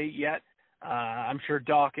update yet. I'm sure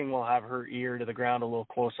Dawking will have her ear to the ground a little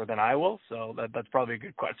closer than I will. So that's probably a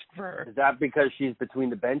good question for her. Is that because she's between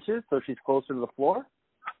the benches, so she's closer to the floor?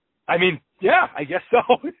 Yeah, I guess so.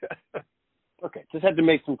 Okay, just had to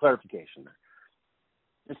make some clarification there.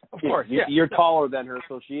 Of course, You're taller than her,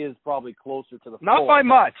 so she is probably closer to the floor. Not by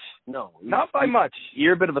much. No. Not by much.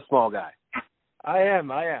 You're a bit of a small guy. I am.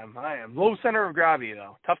 Low center of gravity,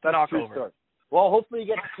 though. Tough to knock over. Story. Well, hopefully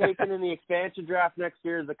you get taken in the expansion draft next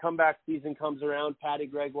year as the comeback season comes around. Patty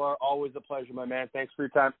Gregoire, always a pleasure, my man. Thanks for your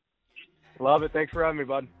time. Love it. Thanks for having me,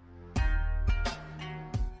 bud.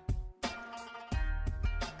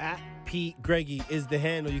 At Pete Greggy is the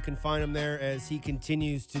handle. You can find him there as he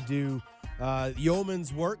continues to do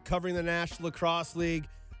yeoman's work covering the National Lacrosse League,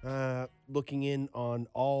 looking in on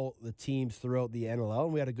all the teams throughout the NLL.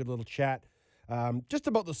 And we had a good little chat just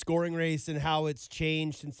about the scoring race and how it's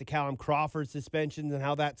changed since the Callum Crawford suspension and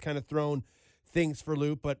how that's kind of thrown things for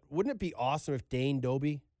loop. But wouldn't it be awesome if Dane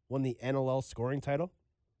Dobbie won the NLL scoring title?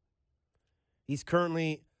 He's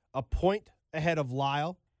currently a point ahead of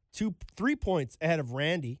Lyle, 3 points ahead of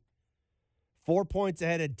Randy, 4 points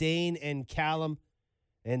ahead of Dane and Callum,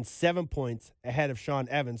 and 7 points ahead of Sean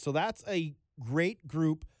Evans. So that's a great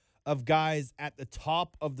group of guys at the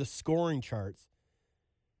top of the scoring charts.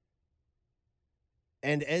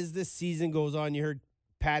 And as this season goes on, you heard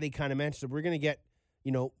Patty kind of mention it, we're going to get,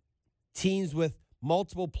 teams with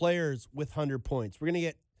multiple players with 100 points. We're going to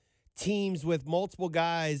get teams with multiple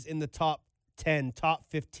guys in the top 10, top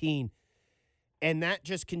 15. And that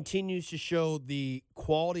just continues to show the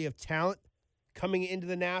quality of talent coming into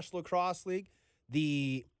the National Lacrosse League,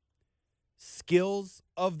 the skills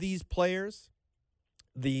of these players,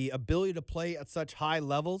 the ability to play at such high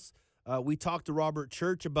levels. We talked to Robert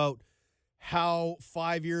Church about how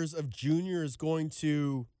 5 years of junior is going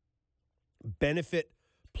to benefit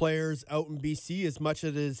players out in BC as much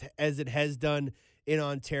as it has done in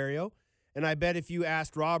Ontario. And I bet if you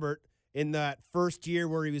asked Robert in that first year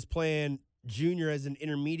where he was playing junior as an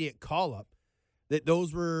intermediate call-up, that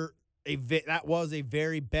that was a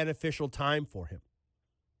very beneficial time for him.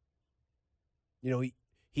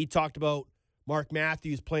 He talked about Mark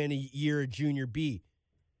Matthews playing a year of junior B.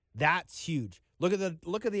 That's huge. Look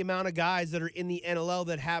at the amount of guys that are in the NLL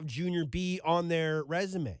that have junior B on their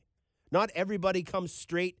resume. Not everybody comes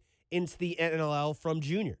straight into the NLL from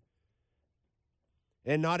junior.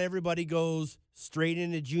 And not everybody goes straight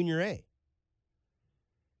into junior A.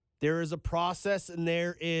 There is a process and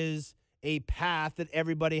there is a path that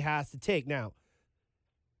everybody has to take. Now,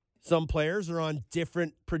 some players are on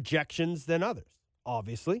different projections than others,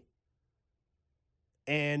 obviously.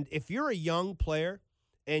 And if you're a young player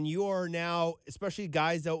and you are now, especially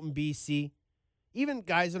guys out in BC, even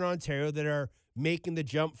guys in Ontario that are making the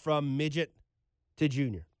jump from midget to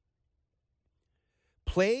junior.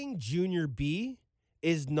 Playing junior B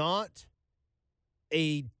is not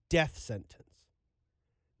a death sentence.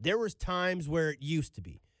 There was times where it used to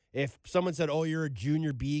be. If someone said, oh, you're a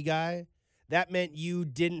junior B guy, that meant you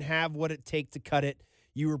didn't have what it take to cut it.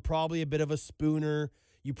 You were probably a bit of a spooner.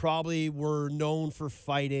 You probably were known for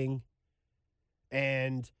fighting.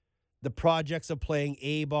 And the projects of playing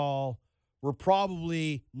A-ball were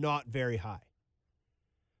probably not very high.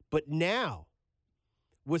 But now,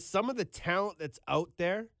 with some of the talent that's out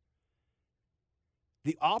there,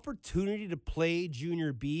 the opportunity to play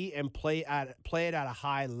junior B and play it at a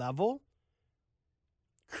high level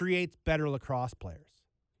creates better lacrosse players.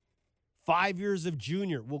 5 years of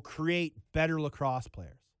junior will create better lacrosse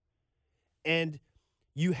players. And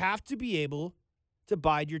you have to be able to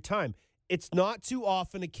bide your time. It's not too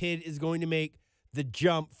often a kid is going to make the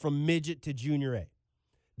jump from midget to junior A.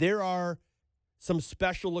 There are some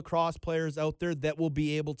special lacrosse players out there that will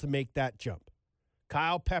be able to make that jump.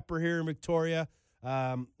 Kyle Pepper here in Victoria,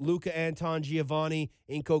 Luca Anton Giovanni,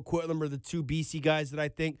 Inco Quitlam are the two BC guys that I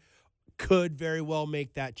think could very well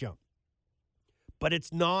make that jump. But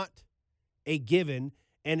it's not a given,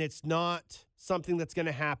 and it's not something that's going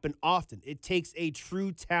to happen often. It takes a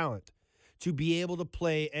true talent to be able to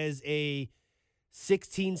play as a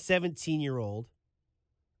 16, 17-year-old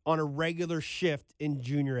on a regular shift in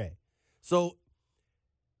junior A. So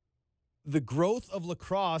the growth of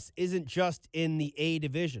lacrosse isn't just in the A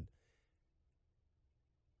division.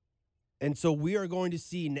 And so we are going to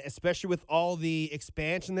see, especially with all the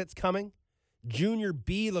expansion that's coming, junior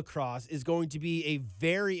B lacrosse is going to be a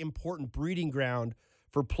very important breeding ground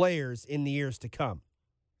for players in the years to come.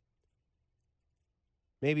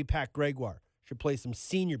 Maybe Pat Gregoire should play some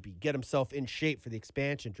senior B, get himself in shape for the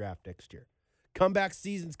expansion draft next year. Comeback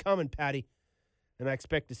season's coming, Patty, and I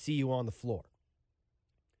expect to see you on the floor.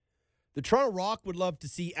 The Toronto Rock would love to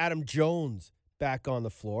see Adam Jones back on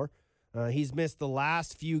the floor. He's missed the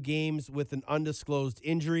last few games with an undisclosed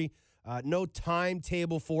injury. No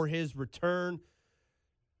timetable for his return,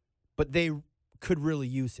 but they could really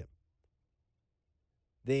use him.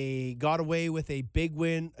 They got away with a big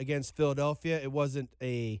win against Philadelphia. It wasn't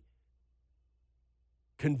a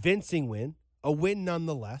convincing win, a win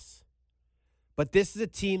nonetheless. But this is a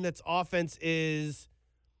team that's offense is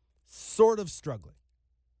sort of struggling.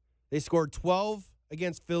 They scored 12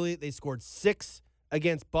 against Philly. They scored 6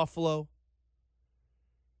 against Buffalo.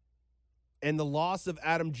 And the loss of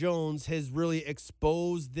Adam Jones has really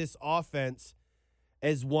exposed this offense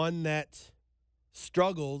as one that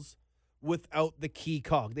struggles without the key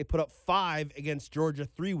cog. They put up 5 against Georgia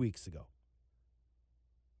 3 weeks ago.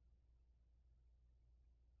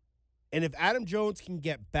 And if Adam Jones can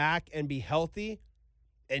get back and be healthy,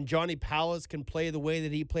 and Johnny Powless can play the way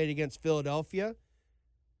that he played against Philadelphia,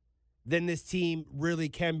 then this team really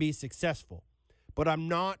can be successful. But I'm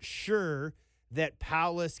not sure that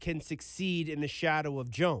Powless can succeed in the shadow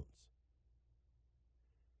of Jones.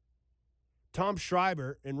 Tom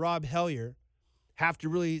Schreiber and Rob Hellier have to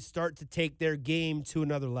really start to take their game to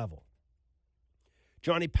another level.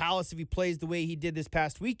 Johnny Powless, if he plays the way he did this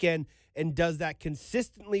past weekend and does that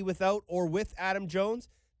consistently without or with Adam Jones,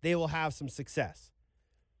 they will have some success.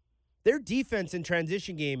 Their defense in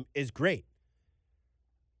transition game is great.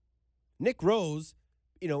 Nick Rose,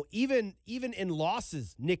 even in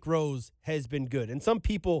losses, Nick Rose has been good. And some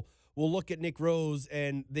people will look at Nick Rose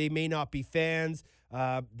and they may not be fans.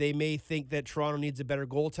 They may think that Toronto needs a better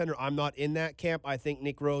goaltender. I'm not in that camp. I think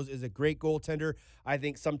Nick Rose is a great goaltender. I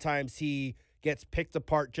think sometimes he gets picked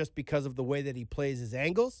apart just because of the way that he plays his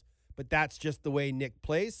angles, but that's just the way Nick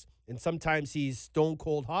plays. And sometimes he's stone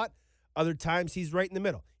cold hot. Other times he's right in the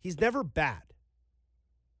middle. He's never bad.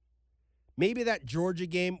 Maybe that Georgia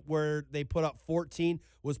game where they put up 14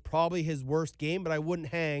 was probably his worst game, but I wouldn't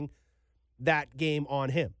hang that game on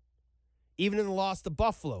him. Even in the loss to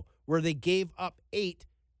Buffalo, where they gave up 8,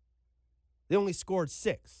 they only scored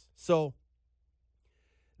 6. So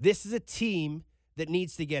this is a team that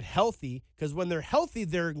needs to get healthy, because when they're healthy,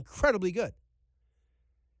 they're incredibly good.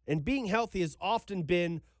 And being healthy has often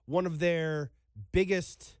been one of their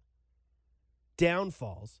biggest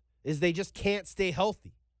downfalls, is they just can't stay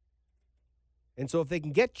healthy. And so if they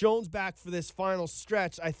can get Jones back for this final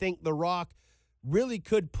stretch, I think the Rock really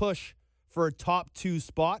could push for a top 2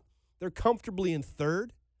 spot. They're comfortably in 3rd,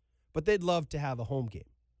 but they'd love to have a home game.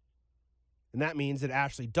 And that means that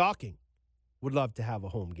Ashley Docking would love to have a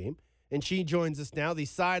home game. And she joins us now, the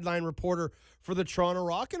sideline reporter for the Toronto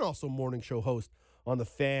Rock and also morning show host on the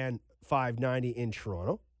Fan 590 in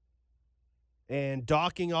Toronto. And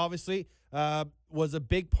Docking, obviously, was a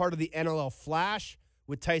big part of the NLL Flash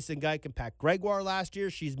with Tyson Guyk and Pat Gregoire last year.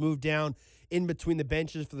 She's moved down in between the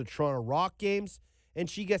benches for the Toronto Rock games, and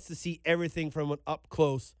she gets to see everything from an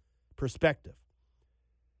up-close perspective.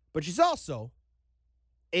 But she's also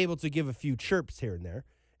able to give a few chirps here and there.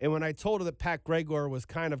 And when I told her that Pat Gregoire was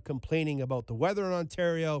kind of complaining about the weather in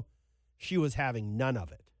Ontario, she was having none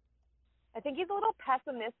of it. I think he's a little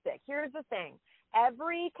pessimistic. Here's the thing.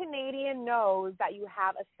 Every Canadian knows that you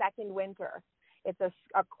have a second winter. It's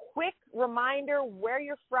a quick reminder where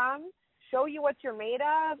you're from, show you what you're made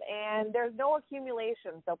of, and there's no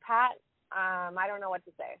accumulation. So, Pat, I don't know what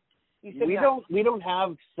to say. You should know. We don't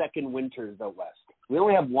have second winters out west. We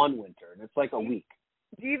only have one winter, and it's like a week.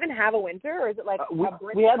 Do you even have a winter, or is it like a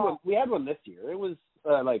British we had fall? one. We had one this year. It was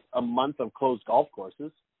like a month of closed golf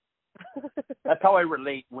courses. That's how I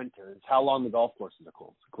relate winter. It's how long the golf courses are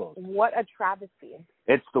closed. What a travesty.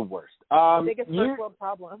 It's the worst. The biggest first world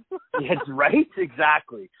problem. Yes, right?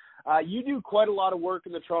 Exactly. You do quite a lot of work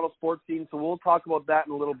in the Toronto sports scene, so we'll talk about that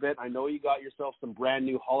in a little bit. I know you got yourself some brand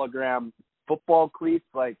new hologram football cleats.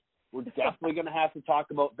 Like, we're definitely going to have to talk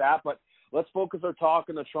about that, but let's focus our talk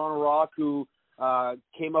on the Toronto Rock, who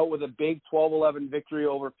came out with a big 12-11 victory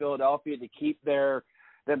over Philadelphia to keep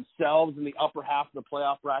themselves in the upper half of the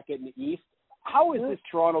playoff bracket in the East. How has this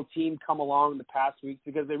Toronto team come along in the past weeks?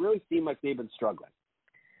 Because they really seem like they've been struggling.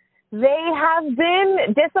 They have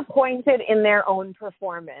been disappointed in their own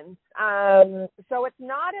performance. So it's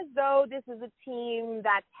not as though this is a team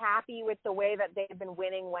that's happy with the way that they've been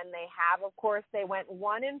winning when they have. Of course, they went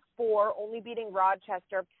 1-4, only beating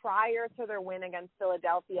Rochester prior to their win against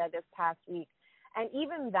Philadelphia this past week. And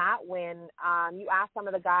even that win, you ask some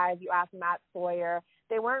of the guys, you ask Matt Sawyer,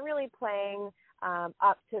 they weren't really playing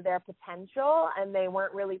up to their potential, and they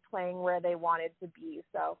weren't really playing where they wanted to be.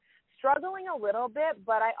 So struggling a little bit,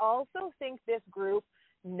 but I also think this group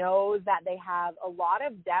knows that they have a lot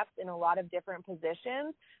of depth in a lot of different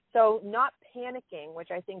positions. So not panicking, which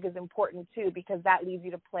I think is important too, because that leaves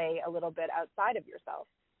you to play a little bit outside of yourself.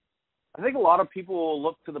 I think a lot of people will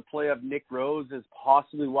look to the play of Nick Rose as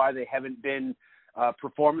possibly why they haven't been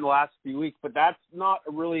performing the last few weeks, but that's not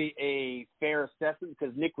really a fair assessment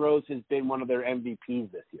because Nick Rose has been one of their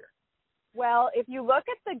MVPs this year. Well, if you look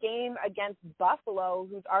at the game against Buffalo,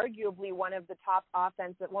 who's arguably one of the top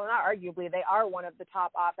offensive, well, not arguably, they are one of the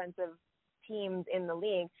top offensive teams in the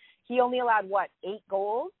league. He only allowed, 8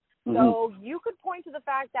 goals? Mm-hmm. So you could point to the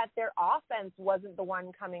fact that their offense wasn't the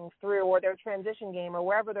one coming through, or their transition game, or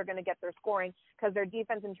wherever they're going to get their scoring, because their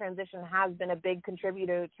defense in transition has been a big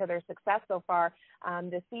contributor to their success so far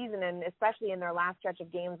this season, and especially in their last stretch of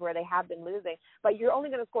games where they have been losing. But you're only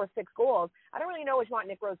going to score 6 goals. I don't really know what you want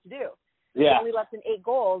Nick Rose to do. Yeah. Only less than 8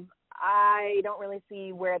 goals. I don't really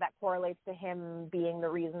see where that correlates to him being the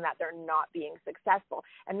reason that they're not being successful.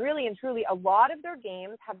 And really and truly, a lot of their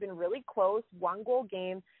games have been really close, 1-goal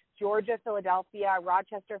games. Georgia, Philadelphia,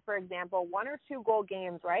 Rochester, for example, 1 or 2 goal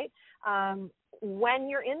games, right? When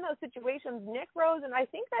you're in those situations, Nick Rose, and I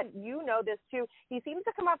think that you know this too, he seems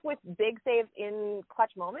to come up with big saves in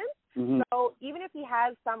clutch moments. Mm-hmm. So even if he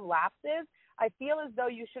has some lapses, I feel as though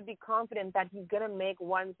you should be confident that he's going to make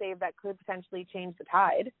one save that could potentially change the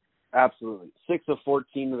tide. Absolutely. 6 of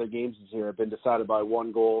 14 of their games this year have been decided by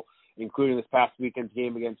 1 goal, including this past weekend's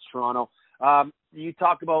game against Toronto. You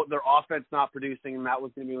talk about their offense not producing, and that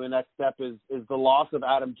was going to be the next step, is the loss of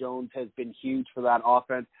Adam Jones has been huge for that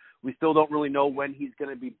offense. We still don't really know when he's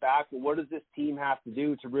going to be back, but what does this team have to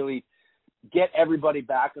do to really get everybody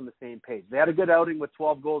back on the same page? They had a good outing with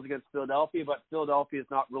 12 goals against Philadelphia, but Philadelphia is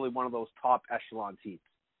not really one of those top echelon teams.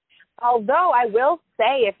 Although I will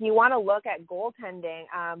say, if you want to look at goaltending,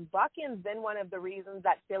 Buchan's been one of the reasons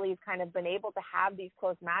that Philly's kind of been able to have these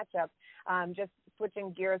close matchups. Just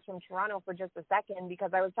switching gears from Toronto for just a second,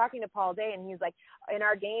 because I was talking to Paul Day, and he's like, in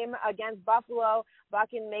our game against Buffalo,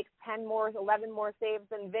 Buchan makes 11 more saves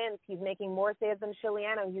than Vince. He's making more saves than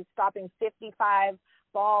Chiliano. He's stopping 55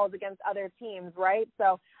 balls against other teams, right?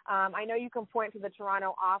 So I know you can point to the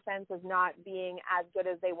Toronto offense as not being as good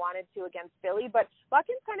as they wanted to against Philly, but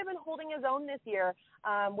Buchan's kind of been holding his own this year,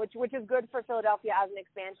 which is good for Philadelphia as an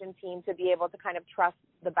expansion team to be able to kind of trust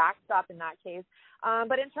the backstop in that case.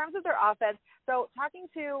 But in terms of their offense, so talking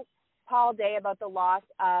to Paul Day about the loss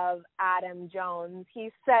of Adam Jones,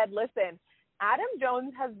 he said, listen, Adam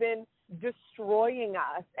Jones has been destroying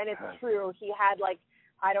us, and it's true. He had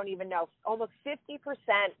I don't even know, almost 50%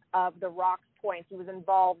 of the Rock's points he was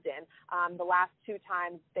involved in the last 2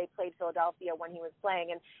 times they played Philadelphia when he was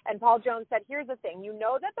playing. And Paul Jones said, here's the thing. You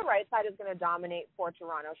know that the right side is going to dominate for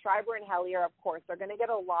Toronto. Schreiber and Hellier, of course, they're going to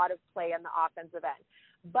get a lot of play on the offensive end.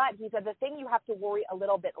 But he said the thing you have to worry a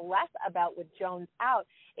little bit less about with Jones out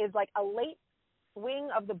is a late swing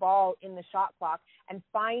of the ball in the shot clock and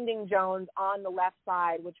finding Jones on the left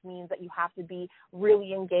side, which means that you have to be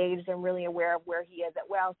really engaged and really aware of where he is at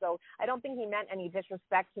well. So I don't think he meant any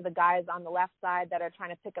disrespect to the guys on the left side that are trying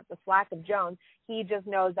to pick up the slack of Jones. He just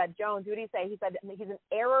knows that Jones, what did he say? He said he's an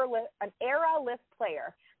era-less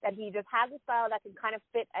player, that he just has a style that can kind of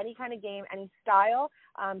fit any kind of game, any style,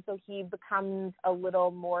 so he becomes a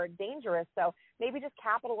little more dangerous. So maybe just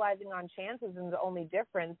capitalizing on chances is the only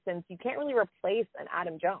difference, since you can't really replace an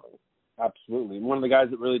Adam Jones. Absolutely. And one of the guys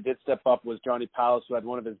that really did step up was Johnny Palas, who had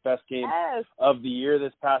one of his best games of the year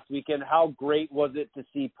this past weekend. How great was it to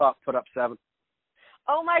see Puck put up 7?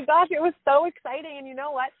 Oh, my gosh, it was so exciting. And you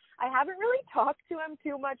know what? I haven't really talked to him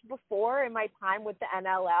too much before in my time with the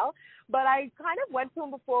NLL, but I kind of went to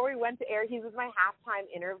him before we went to air. He was my halftime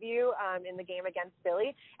interview in the game against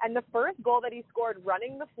Philly, and the first goal that he scored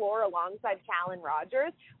running the floor alongside Callan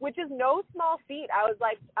Rogers, which is no small feat. I was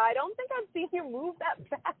like, I don't think I've seen you move that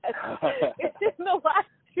fast in the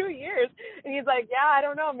last 2 years. And he's like, yeah, I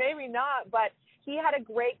don't know, maybe not, but he had a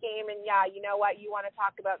great game, and yeah, you know what? You want to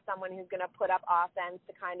talk about someone who's going to put up offense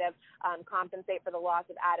to kind of compensate for the loss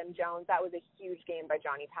of Adam Jones. That was a huge game by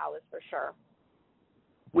Johnny Palas for sure.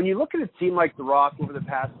 When you look at a team like the Rock over the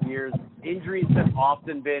past years, injuries have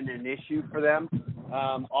often been an issue for them.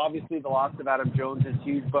 Obviously, the loss of Adam Jones is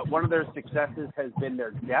huge, but one of their successes has been their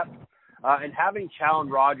depth. And having Callan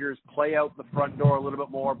Rogers play out the front door a little bit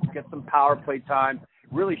more, get some power play time,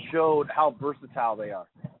 really showed how versatile they are.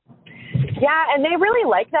 Yeah, and they really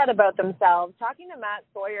like that about themselves. Talking to Matt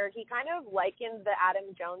Sawyer, he kind of likened the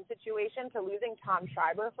Adam Jones situation to losing Tom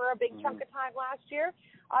Schreiber for a big chunk of time last year.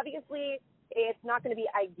 Obviously, it's not going to be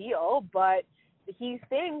ideal, but he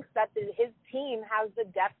thinks that his team has the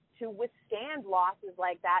depth to withstand losses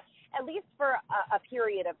like that, at least for a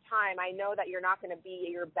period of time. I know that you're not going to be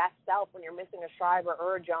your best self when you're missing a Schreiber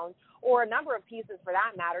or a Jones, or a number of pieces for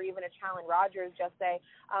that matter, even a Callan Rogers, just say.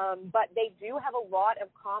 But they do have a lot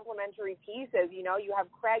of complementary pieces. You know, you have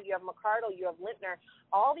Craig, you have McArdle, you have Lintner.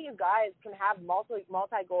 All these guys can have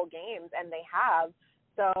multi-goal games, and they have.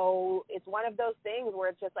 So it's one of those things where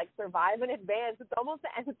it's just like survive and advance. It's almost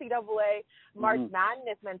the NCAA March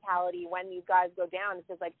Madness mentality when these guys go down. It's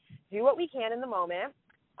just like, do what we can in the moment.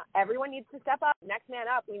 Everyone needs to step up, next man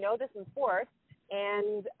up. We know this in sports,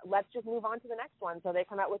 and let's just move on to the next one. So they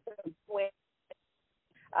come out with a win,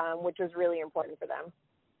 which was really important for them.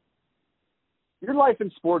 Your life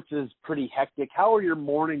in sports is pretty hectic. How are your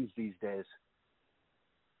mornings these days?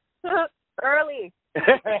 Early.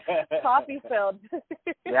 Coffee filled.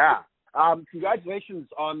 Yeah. Congratulations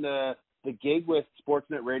on the gig with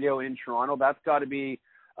Sportsnet Radio in Toronto. That's got to be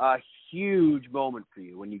a huge moment for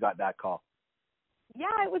you when you got that call.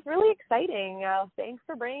 Yeah, it was really exciting. Thanks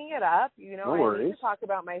for bringing it up. You know, no I need to talk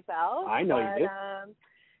about myself. I know you did.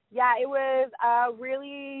 Yeah, it was a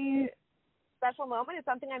really special moment. It's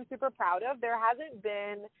something I'm super proud of. There hasn't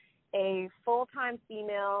been a full-time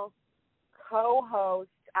female co-host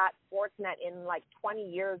at Sportsnet in like 20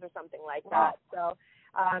 years or something like that. So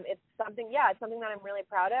it's something that I'm really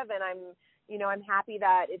proud of, and I'm happy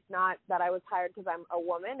that it's not that I was hired because I'm a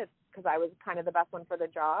woman. It's because I was kind of the best one for the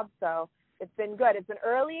job. So it's been good. It's been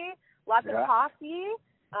early, lots of coffee,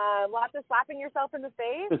 lots of slapping yourself in the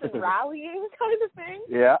face and rallying kind of thing.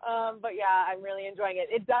 Yeah. But yeah, I'm really enjoying it.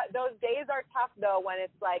 Those days are tough though, when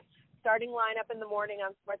it's like starting lineup in the morning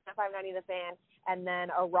on Sportsnet 590 The Fan, and then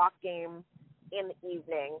a Rock game in the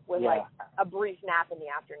evening with like a brief nap in the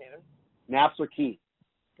afternoon. Naps are key.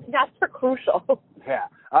 Naps are crucial. Yeah.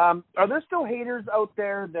 Are there still haters out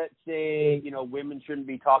there that say, women shouldn't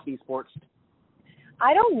be talking sports?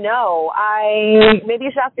 I don't know. Maybe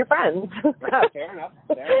you should ask your friends. Fair enough.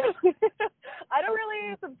 I don't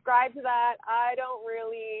really subscribe to that. I don't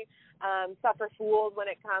really suffer fools when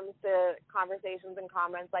it comes to conversations and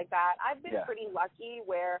comments like that. I've been pretty lucky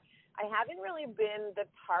where I haven't really been the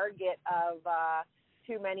target of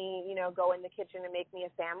too many, go in the kitchen and make me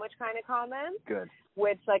a sandwich kind of comments. Good.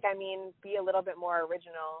 Which, be a little bit more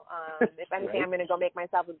original. If anything, I'm going to go make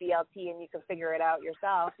myself a BLT and you can figure it out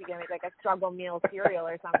yourself. You can make like a struggle meal cereal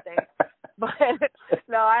or something. But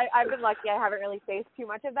no, I've been lucky. I haven't really faced too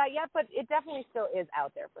much of that yet, but it definitely still is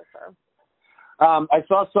out there for sure. I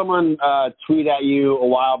saw someone tweet at you a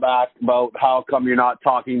while back about how come you're not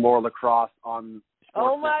talking more lacrosse on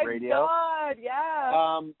Sportsnet Radio. Oh my God,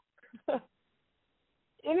 yeah.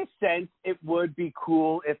 In a sense, it would be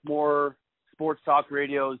cool if more sports talk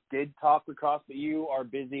radios did talk lacrosse, but you are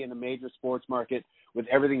busy in the major sports market with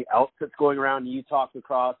everything else that's going around. You talk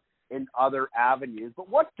lacrosse in other avenues. But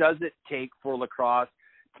what does it take for lacrosse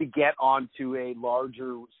to get onto a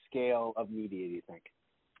larger scale of media, do you think?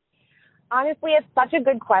 Honestly, it's such a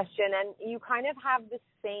good question, and you kind of have the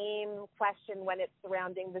same question when it's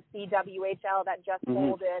surrounding the CWHL that just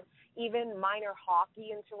folded, even minor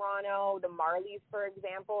hockey in Toronto, the Marlies, for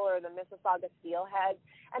example, or the Mississauga Steelheads.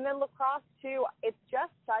 And then lacrosse, too, it's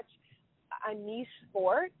just such a niche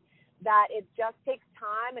sport that it just takes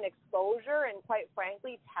time and exposure and, quite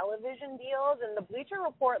frankly, television deals. And the Bleacher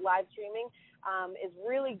Report live streaming is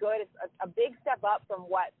really good. It's a big step up from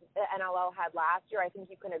what the NLL had last year. I think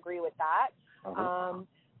you can agree with that.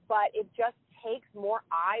 But it just takes more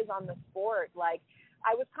eyes on the sport. Like,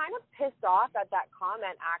 I was kind of pissed off at that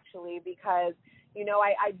comment, actually, because, you know,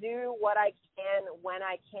 I do what I can when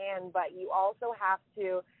I can, but you also have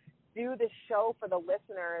to do the show for the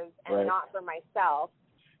listeners and not for myself.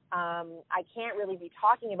 I can't really be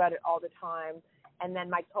talking about it all the time. And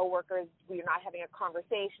then my coworkers, we're not having a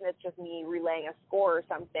conversation. It's just me relaying a score or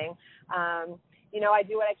something. You know, I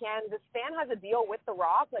do what I can. The Span has a deal with The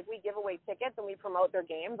Rock. Like, we give away tickets and we promote their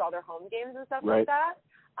games, all their home games and stuff like that.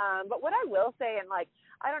 But what I will say, and, like,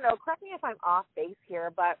 I don't know, correct me if I'm off base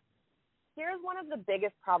here, but here's one of the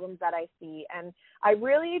biggest problems that I see. And I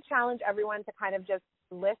really challenge everyone to kind of just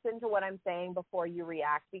listen to what I'm saying before you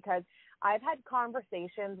react, because I've had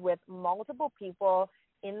conversations with multiple people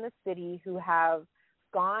in the city who have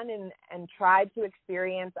gone and tried to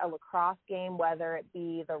experience a lacrosse game, whether it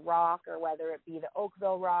be the Rock or whether it be the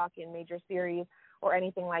Oakville Rock in Major Series or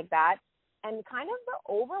anything like that. And kind of the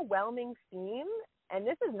overwhelming theme, and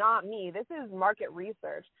this is not me, this is market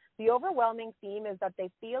research, the overwhelming theme is that they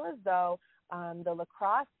feel as though the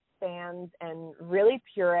lacrosse fans and really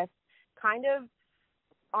purists kind of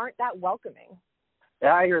aren't that welcoming.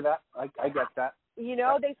 Yeah, I hear that. I get that. You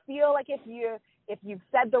know, they feel like if you've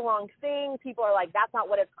said the wrong thing, people are like, that's not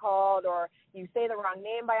what it's called, or you say the wrong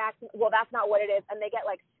name by accident, well, that's not what it is, and they get,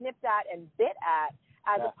 like, snipped at and bit at,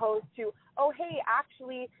 as opposed to, oh, hey,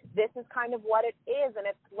 actually, this is kind of what it is, and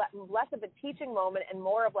it's less of a teaching moment and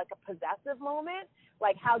more of, like, a possessive moment,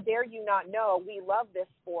 like, how dare you not know, we love this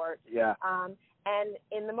sport. Yeah. And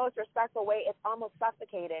in the most respectful way, it's almost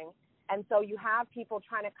suffocating. And so you have people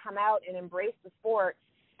trying to come out and embrace the sport,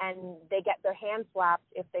 and they get their hands slapped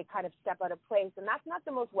if they kind of step out of place. And that's not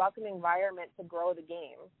the most welcoming environment to grow the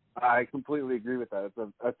game. I completely agree with that.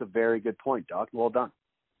 That's a very good point, Doc. Well done.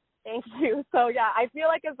 Thank you. So, yeah, I feel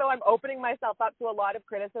like as though I'm opening myself up to a lot of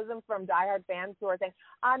criticism from diehard fans who are saying,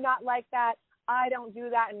 I'm not like that, I don't do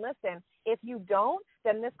that. And listen, if you don't,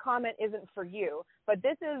 then this comment isn't for you. But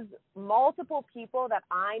this is multiple people that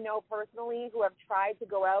I know personally who have tried to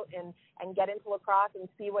go out and get into lacrosse and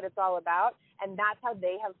see what it's all about. And that's how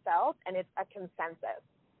they have felt, and it's a consensus.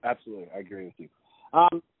 Absolutely. I agree with you.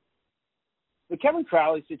 The Kevin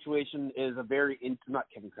Crowley situation is a very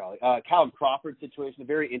Callum Crawford situation, a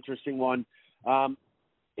very interesting one.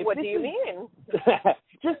 What do you mean?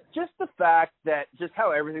 just the fact that just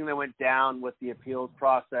how everything that went down with the appeals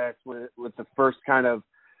process, with the first kind of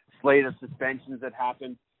slate of suspensions that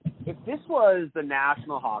happened. If this was the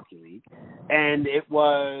National Hockey League and it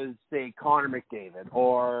was, say, Connor McDavid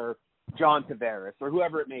or John Tavares or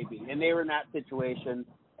whoever it may be, and they were in that situation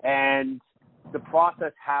and the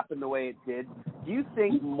process happened the way it did, do you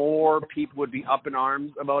think more people would be up in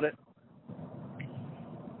arms about it?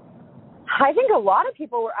 I think a lot of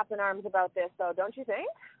people were up in arms about this, though, don't you think?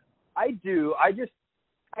 I do. I think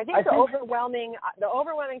the overwhelming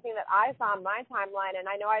thing that I saw on my timeline, and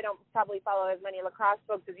I know I don't probably follow as many lacrosse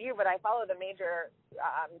folks as you, but I follow the major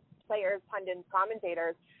players, pundits,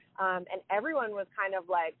 commentators, and everyone was kind of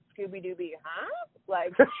like, Scooby-Dooby, huh?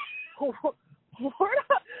 Like, I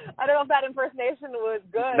don't know if that impersonation was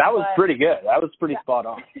good. That was pretty good. That was pretty spot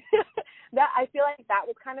on. I feel like that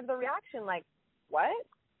was kind of the reaction, like, what?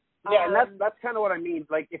 Yeah, and that's kind of what I mean.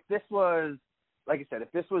 Like, if this was, like I said,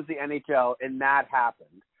 if this was the NHL and that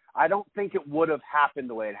happened, I don't think it would have happened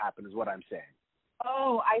the way it happened is what I'm saying.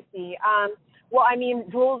 Oh, I see. Well, I mean,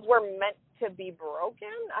 rules were meant to be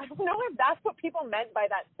broken. I don't know if that's what people meant by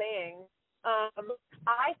that saying. I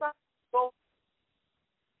thought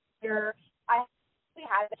I actually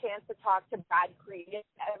had the chance to talk to Brad Creed and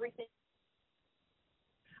everything.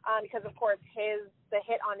 Because, of course, the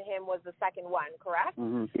hit on him was the second one, correct?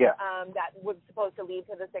 Mm-hmm. Yeah. That was supposed to lead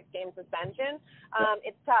to the 6-game suspension.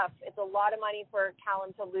 It's tough. It's a lot of money for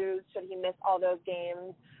Callum to lose should he miss all those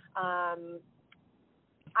games. I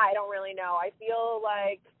don't really know. I feel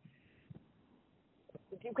like,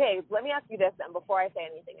 okay, let me ask you this then before I say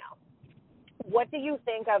anything else. What do you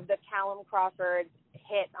think of the Callum Crawford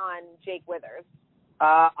hit on Jake Withers?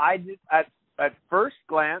 I did, at first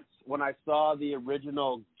glance, when I saw the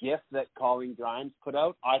original GIF that Colleen Grimes put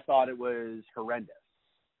out, I thought it was horrendous.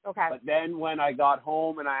 Okay. But then when I got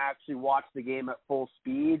home and I actually watched the game at full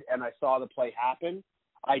speed and I saw the play happen,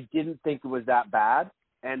 I didn't think it was that bad.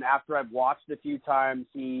 And after I've watched it a few times,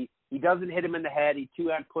 he doesn't hit him in the head. He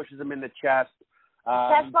two-hand pushes him in the chest.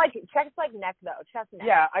 Chest like neck though. Chest neck.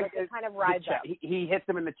 Yeah, it kind of rides up. He hits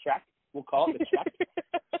him in the check. We'll call it the check.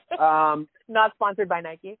 Not sponsored by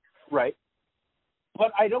Nike. Right.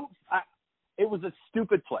 But it was a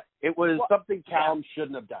stupid play. It was something Callum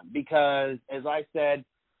shouldn't have done because, as I said,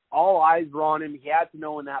 all eyes were on him. He had to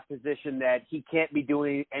know in that position that he can't be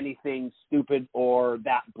doing anything stupid or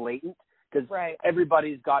that blatant because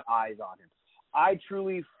everybody's got eyes on him. I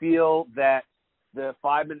truly feel that the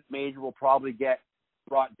 5-minute major will probably get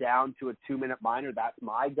brought down to a 2-minute minor. That's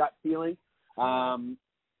my gut feeling.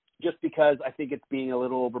 Just because I think it's being a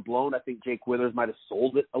little overblown. I think Jake Withers might have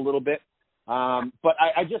sold it a little bit. But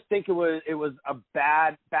I just think it was a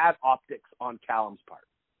bad optics on Callum's part.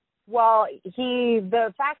 Well,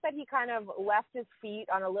 the fact that he kind of left his feet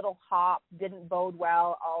on a little hop didn't bode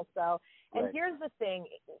well also. And here's the thing.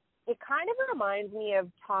 It kind of reminds me of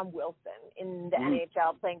Tom Wilson in the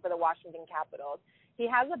NHL playing for the Washington Capitals. He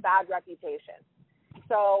has a bad reputation.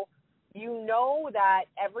 So you know that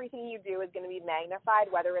everything you do is going to be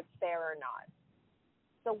magnified, whether it's fair or not.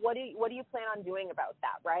 So what do you plan on doing about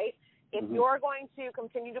that, right? If you're going to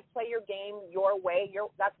continue to play your game your way,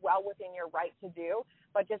 that's well within your right to do,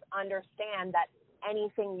 but just understand that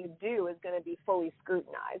anything you do is going to be fully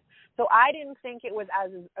scrutinized. So I didn't think it was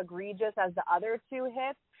as egregious as the other two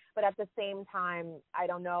hits, but at the same time, I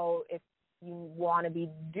don't know if you want to be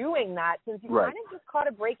doing that since you kind of just caught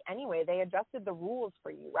a break anyway. They adjusted the rules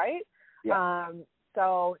for you, right? Yeah.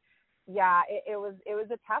 It was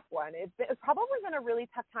a tough one. It probably been a really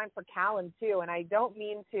tough time for Callum too, and I don't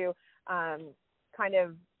mean to kind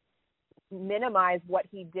of minimize what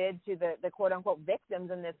he did to the quote unquote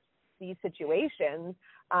victims in these situations.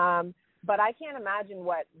 But I can't imagine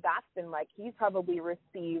what that's been like. He's probably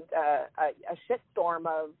received a shitstorm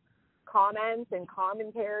of comments and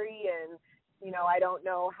commentary, and I don't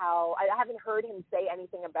know how. I haven't heard him say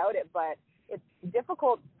anything about it, but it's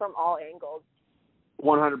difficult from all angles.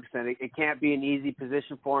 100%. It can't be an easy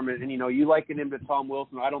position for him. And you liken him to Tom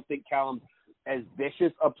Wilson. I don't think Callum's as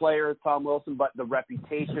vicious a player as Tom Wilson, but the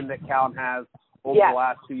reputation that Callum has over the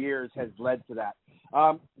last 2 years has led to that.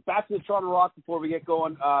 Back to the Toronto Rock before we get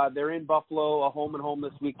going. They're in Buffalo, a home and home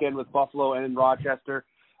this weekend with Buffalo and in Rochester.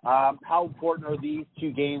 How important are these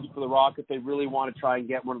two games for the Rock if they really want to try and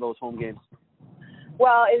get one of those home games?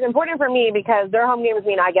 Well, it's important for me because their home games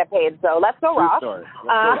mean I get paid. So let's go, Rock.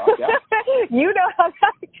 You know how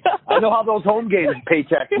that goes. I know how those home games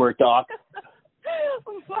paychecks work, Doc.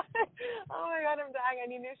 Oh my God, I'm dying. I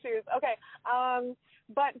need new shoes. Okay.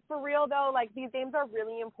 But for real though, like these games are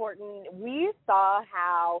really important. We saw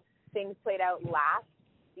how things played out last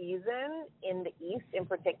season in the East in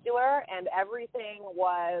particular, and everything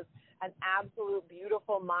was an absolute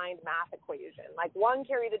beautiful mind math equation. Like 1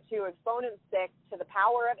 carry to 2, exponent 6 to the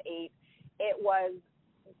power of 8. It was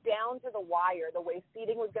down to the wire, the way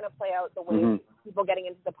seeding was going to play out, the way people getting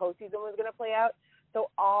into the postseason was going to play out. So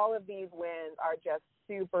all of these wins are just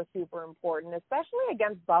super, super important, especially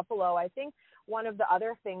against Buffalo. I think one of the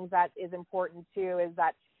other things that is important too is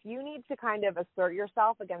that you need to kind of assert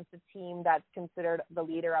yourself against a team that's considered the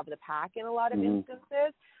leader of the pack in a lot of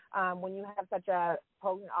instances. When you have such a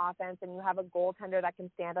potent offense and you have a goaltender that can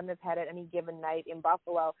stand on his head at any given night in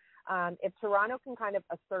Buffalo, if Toronto can kind of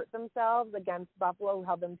assert themselves against Buffalo, who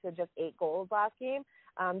held them to just 8 goals last game,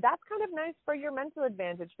 that's kind of nice for your mental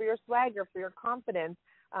advantage, for your swagger, for your confidence,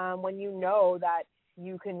 when you know that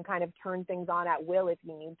you can kind of turn things on at will if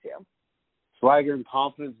you need to. Swagger and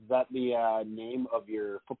confidence, is that the name of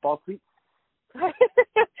your football cleats?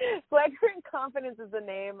 Swagger and confidence is the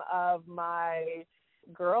name of my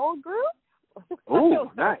girl group.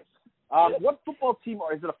 Oh, nice. What football team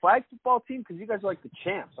is it? A flag football team? Because you guys are like the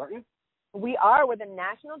champs, aren't you? We are. We're the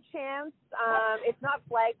national champs. It's not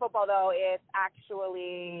flag football though. It's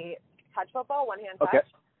actually touch football, one-hand touch. Okay.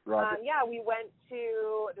 Roger. We went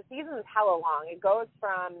to the season is hella long. It goes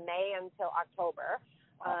from May until October.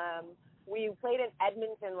 We played in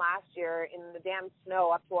Edmonton last year in the damn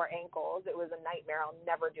snow up to our ankles. It was a nightmare. I'll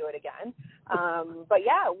never do it again. But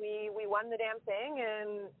yeah, we won the damn thing,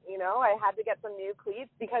 and I had to get some new cleats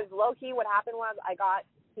because low key what happened was I got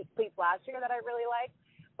cleats last year that I really liked,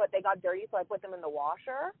 but they got dirty, so I put them in the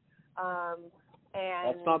washer.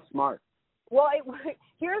 And that's not smart. Well,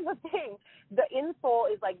 here's the thing: the insole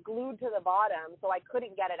is like glued to the bottom, so I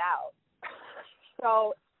couldn't get it out.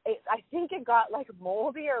 So I think it got like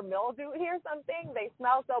moldy or mildewy or something. They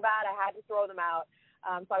smell so bad I had to throw them out.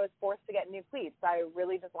 So I was forced to get new cleats. I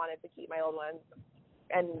really just wanted to keep my old ones.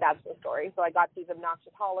 and that's the story. So I got these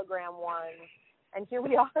obnoxious hologram ones, and here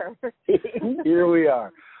we are. Here we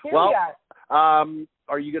are. Here we are.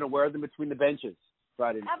 Are you going to wear them between the benches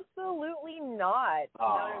Friday night? Absolutely not.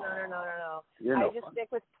 No. You're I no just fun. stick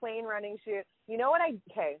with plain running shoes. You know what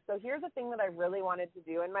so here's the thing that I really wanted to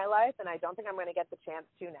do in my life, and I don't think I'm going to get the chance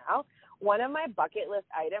to now. One of my bucket list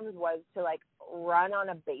items was to, like, run on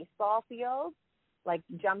a baseball field, like,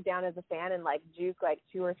 jump down as a fan and, like, juke, like,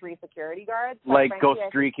 2 or 3 security guards. But Like, frankly, go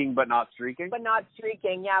streaking but not streaking? But not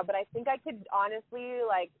streaking, yeah. But I think I could honestly,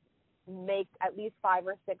 like, make at least 5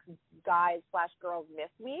 or 6 guys/girls miss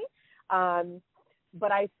me.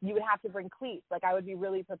 But you would have to bring cleats. Like, I would be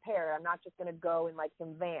really prepared. I'm not just going to go in, like,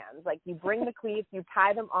 some Vans. Like, you bring the cleats, you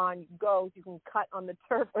tie them on, you go, so you can cut on the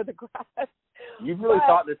turf or the grass. You've really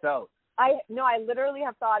thought this out. I literally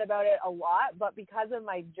have thought about it a lot, but because of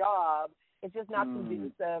my job, it's just not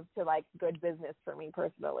conducive to, like, good business for me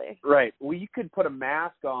personally. Right. Well, you could put a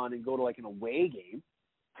mask on and go to, like, an away game.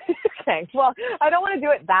 Okay. Well, I don't want to do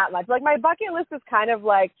it that much. Like, my bucket list is kind of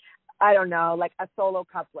like, I don't know, like a solo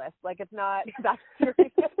cup list. Like, it's not that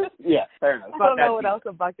serious. Yeah, fair enough. I don't know what else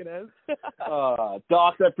a bucket is.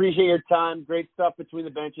 Doc, I appreciate your time. Great stuff between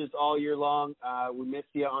the benches all year long. We missed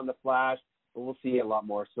you on the Flash, but we'll see you a lot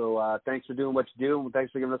more. So thanks for doing what you do, and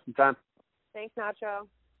thanks for giving us some time. Thanks, Nacho.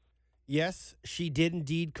 Yes, she did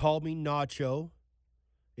indeed call me Nacho.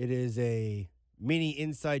 It is a mini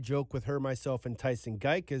inside joke with her, myself, and Tyson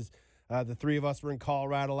Guyte, because the three of us were in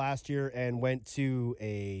Colorado last year and went to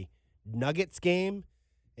a Nuggets game,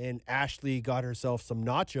 and Ashley got herself some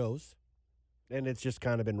nachos, and it's just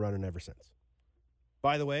kind of been running ever since.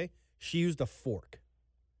 By the way, she used a fork.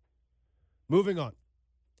 Moving on.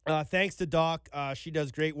 Thanks to Doc. She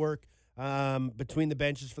does great work between the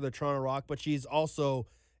benches for the Toronto Rock, but she's also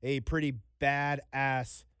a pretty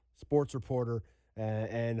badass sports reporter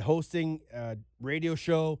and hosting a radio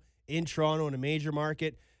show in Toronto in a major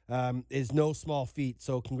market is no small feat.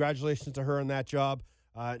 So congratulations to her on that job.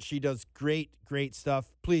 She does great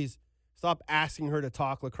stuff. Please stop asking her to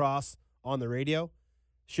talk lacrosse on the radio.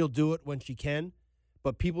 She'll do it when she can,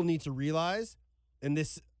 but people need to realize, and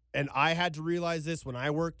I had to realize this when I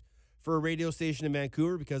worked for a radio station in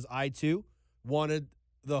Vancouver, because I too wanted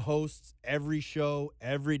the hosts every show,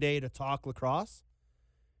 every day to talk lacrosse.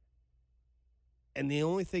 And the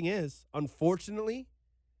only thing is, unfortunately,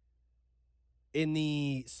 in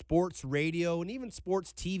the sports radio and even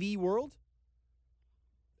sports TV world,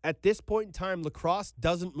 at this point in time, lacrosse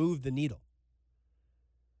doesn't move the needle.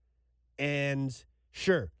 And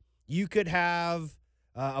sure, you could have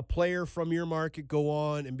a player from your market go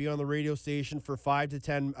on and be on the radio station for 5 to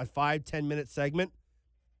 10 minute segment.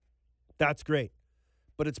 That's great.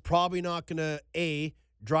 But it's probably not going to, A,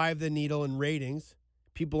 drive the needle in ratings.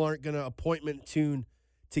 People aren't going to appointment tune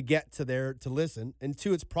to get to there to listen. And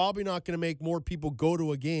 2, it's probably not going to make more people go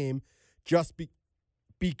to a game just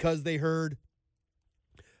because they heard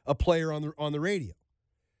a player on the radio.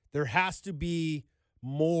 There has to be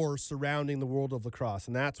more surrounding the world of lacrosse,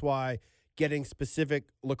 and that's why getting specific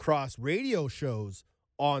lacrosse radio shows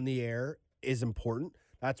on the air is important.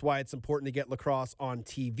 That's why it's important to get lacrosse on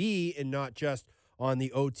TV and not just on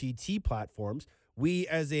the OTT platforms. We,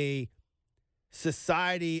 as a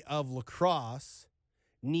society of lacrosse,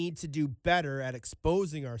 need to do better at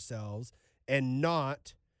exposing ourselves and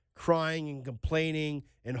not crying and complaining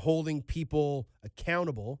and holding people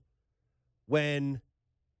accountable when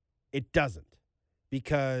it doesn't.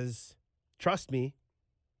 Because, trust me,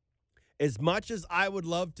 as much as I would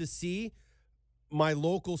love to see my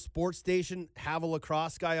local sports station have a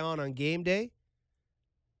lacrosse guy on game day,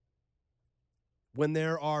 when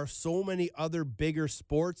there are so many other bigger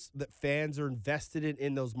sports that fans are invested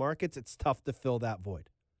in those markets, it's tough to fill that void.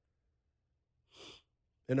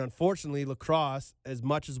 And unfortunately, lacrosse, as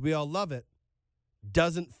much as we all love it,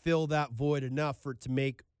 doesn't fill that void enough for it to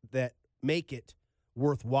make it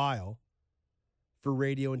worthwhile for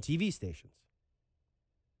radio and TV stations.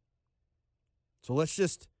 So let's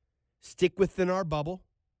just stick within our bubble,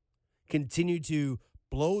 continue to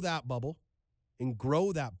blow that bubble and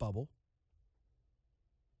grow that bubble.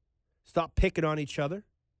 Stop picking on each other.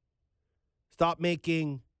 Stop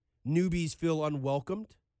making newbies feel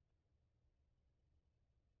unwelcomed.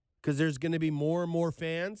 Because there's going to be more and more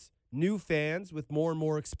fans, new fans with more and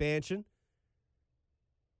more expansion.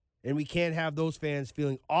 And we can't have those fans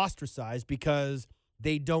feeling ostracized because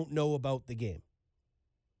they don't know about the game.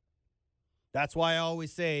 That's why I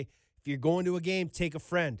always say, if you're going to a game, take a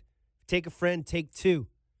friend. Take a friend, take 2.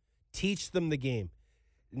 Teach them the game.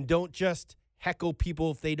 And don't just heckle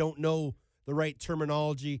people if they don't know the right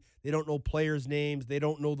terminology. They don't know players' names. They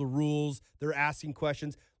don't know the rules. They're asking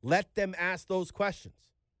questions. Let them ask those questions.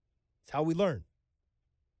 It's how we learn.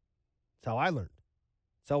 It's how I learned.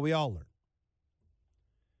 It's how we all learn.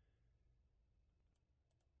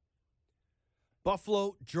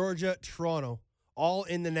 Buffalo, Georgia, Toronto, all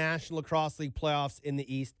in the National Lacrosse League playoffs in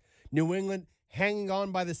the East. New England hanging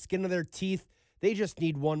on by the skin of their teeth. They just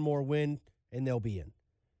need one more win, and they'll be in.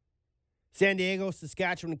 San Diego,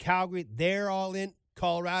 Saskatchewan, and Calgary, they're all in.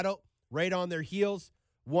 Colorado, right on their heels.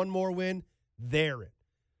 One more win, they're in.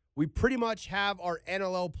 We pretty much have our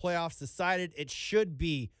NLL playoffs decided. It should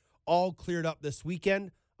be all cleared up this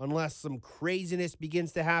weekend, unless some craziness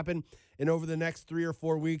begins to happen. And over the next 3 or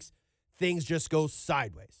 4 weeks, things just go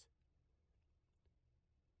sideways.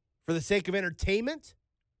 For the sake of entertainment,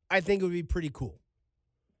 I think it would be pretty cool.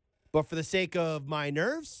 But for the sake of my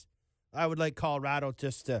nerves, I would like Colorado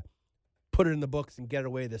just to put it in the books and get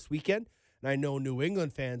away this weekend. And I know New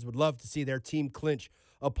England fans would love to see their team clinch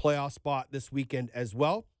a playoff spot this weekend as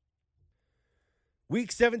well.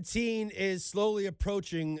 Week 17 is slowly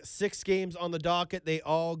approaching. 6 games on the docket. They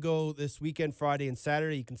all go this weekend, Friday and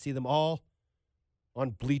Saturday. You can see them all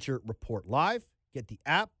on Bleacher Report Live. Get the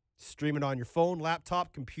app, stream it on your phone,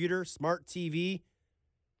 laptop, computer, smart TV,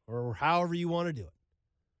 or however you want to do it.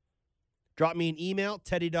 Drop me an email,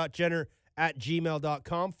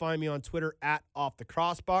 teddy.jenner@gmail.com. Find me on Twitter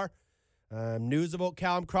 @OffTheCrossbar. News about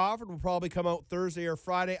Callum Crawford will probably come out Thursday or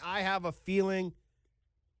Friday. I have a feeling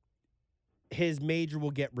his major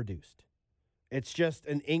will get reduced. It's just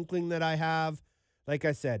an inkling that I have. Like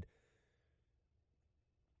I said,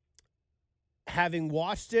 having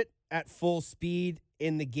watched it at full speed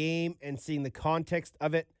in the game and seeing the context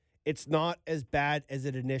of it, it's not as bad as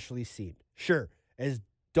it initially seemed. Sure, as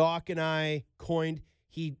Doc and I coined,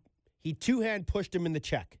 he two-hand pushed him in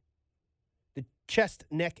the chest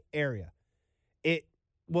neck area. It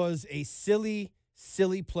was a silly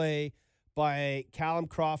play by Callum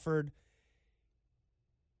Crawford.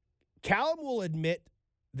 Callum will admit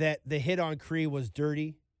that the hit on Cree was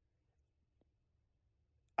dirty.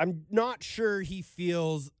 I'm not sure he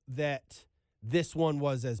feels that this one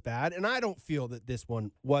was as bad, and I don't feel that this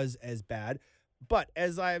one was as bad. But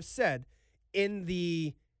as I have said, in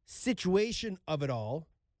the situation of it all,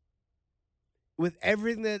 with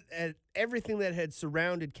everything that had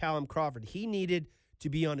surrounded Callum Crawford, he needed to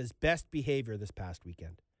be on his best behavior this past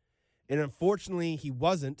weekend. And unfortunately, he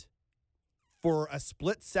wasn't for a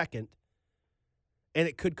split second, and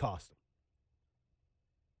it could cost him.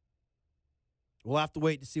 We'll have to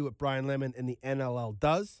wait to see what Brian Lemon in the NLL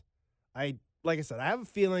does. Like I said, I have a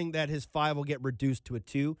feeling that his 5 will get reduced to a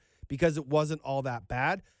 2 because it wasn't all that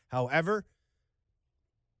bad. However,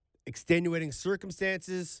 extenuating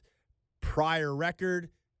circumstances, prior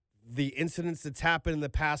record, the incidents that's happened in the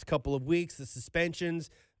past couple of weeks, the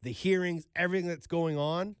suspensions, the hearings, everything that's gone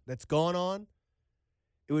on,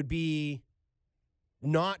 it would be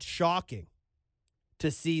not shocking to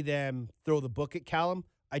see them throw the book at Callum.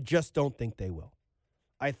 I just don't think they will.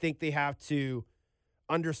 I think they have to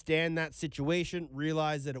understand that situation,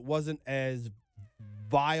 realize that it wasn't as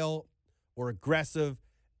vile or aggressive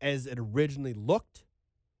as it originally looked.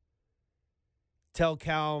 Tell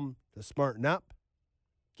Callum to smarten up,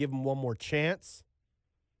 give him one more chance,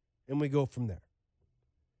 and we go from there.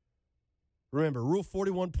 Remember, Rule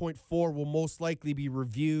 41.4 will most likely be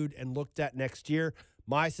reviewed and looked at next year.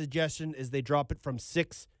 My suggestion is they drop it from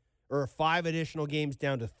 5 additional games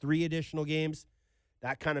down to 3 additional games.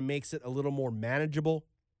 That kind of makes it a little more manageable.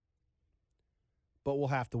 But we'll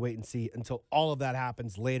have to wait and see until all of that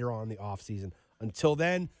happens later on in the offseason. Until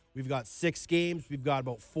then, we've got 6 games. We've got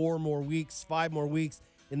about 5 more weeks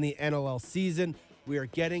in the NLL season. We are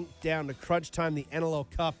getting down to crunch time. The NLL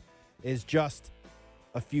Cup is just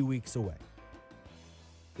a few weeks away.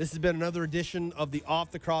 This has been another edition of the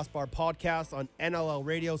Off the Crossbar podcast on NLL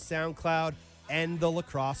Radio, SoundCloud, and the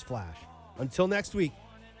Lacrosse Flash. Until next week,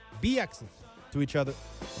 be excellent to each other.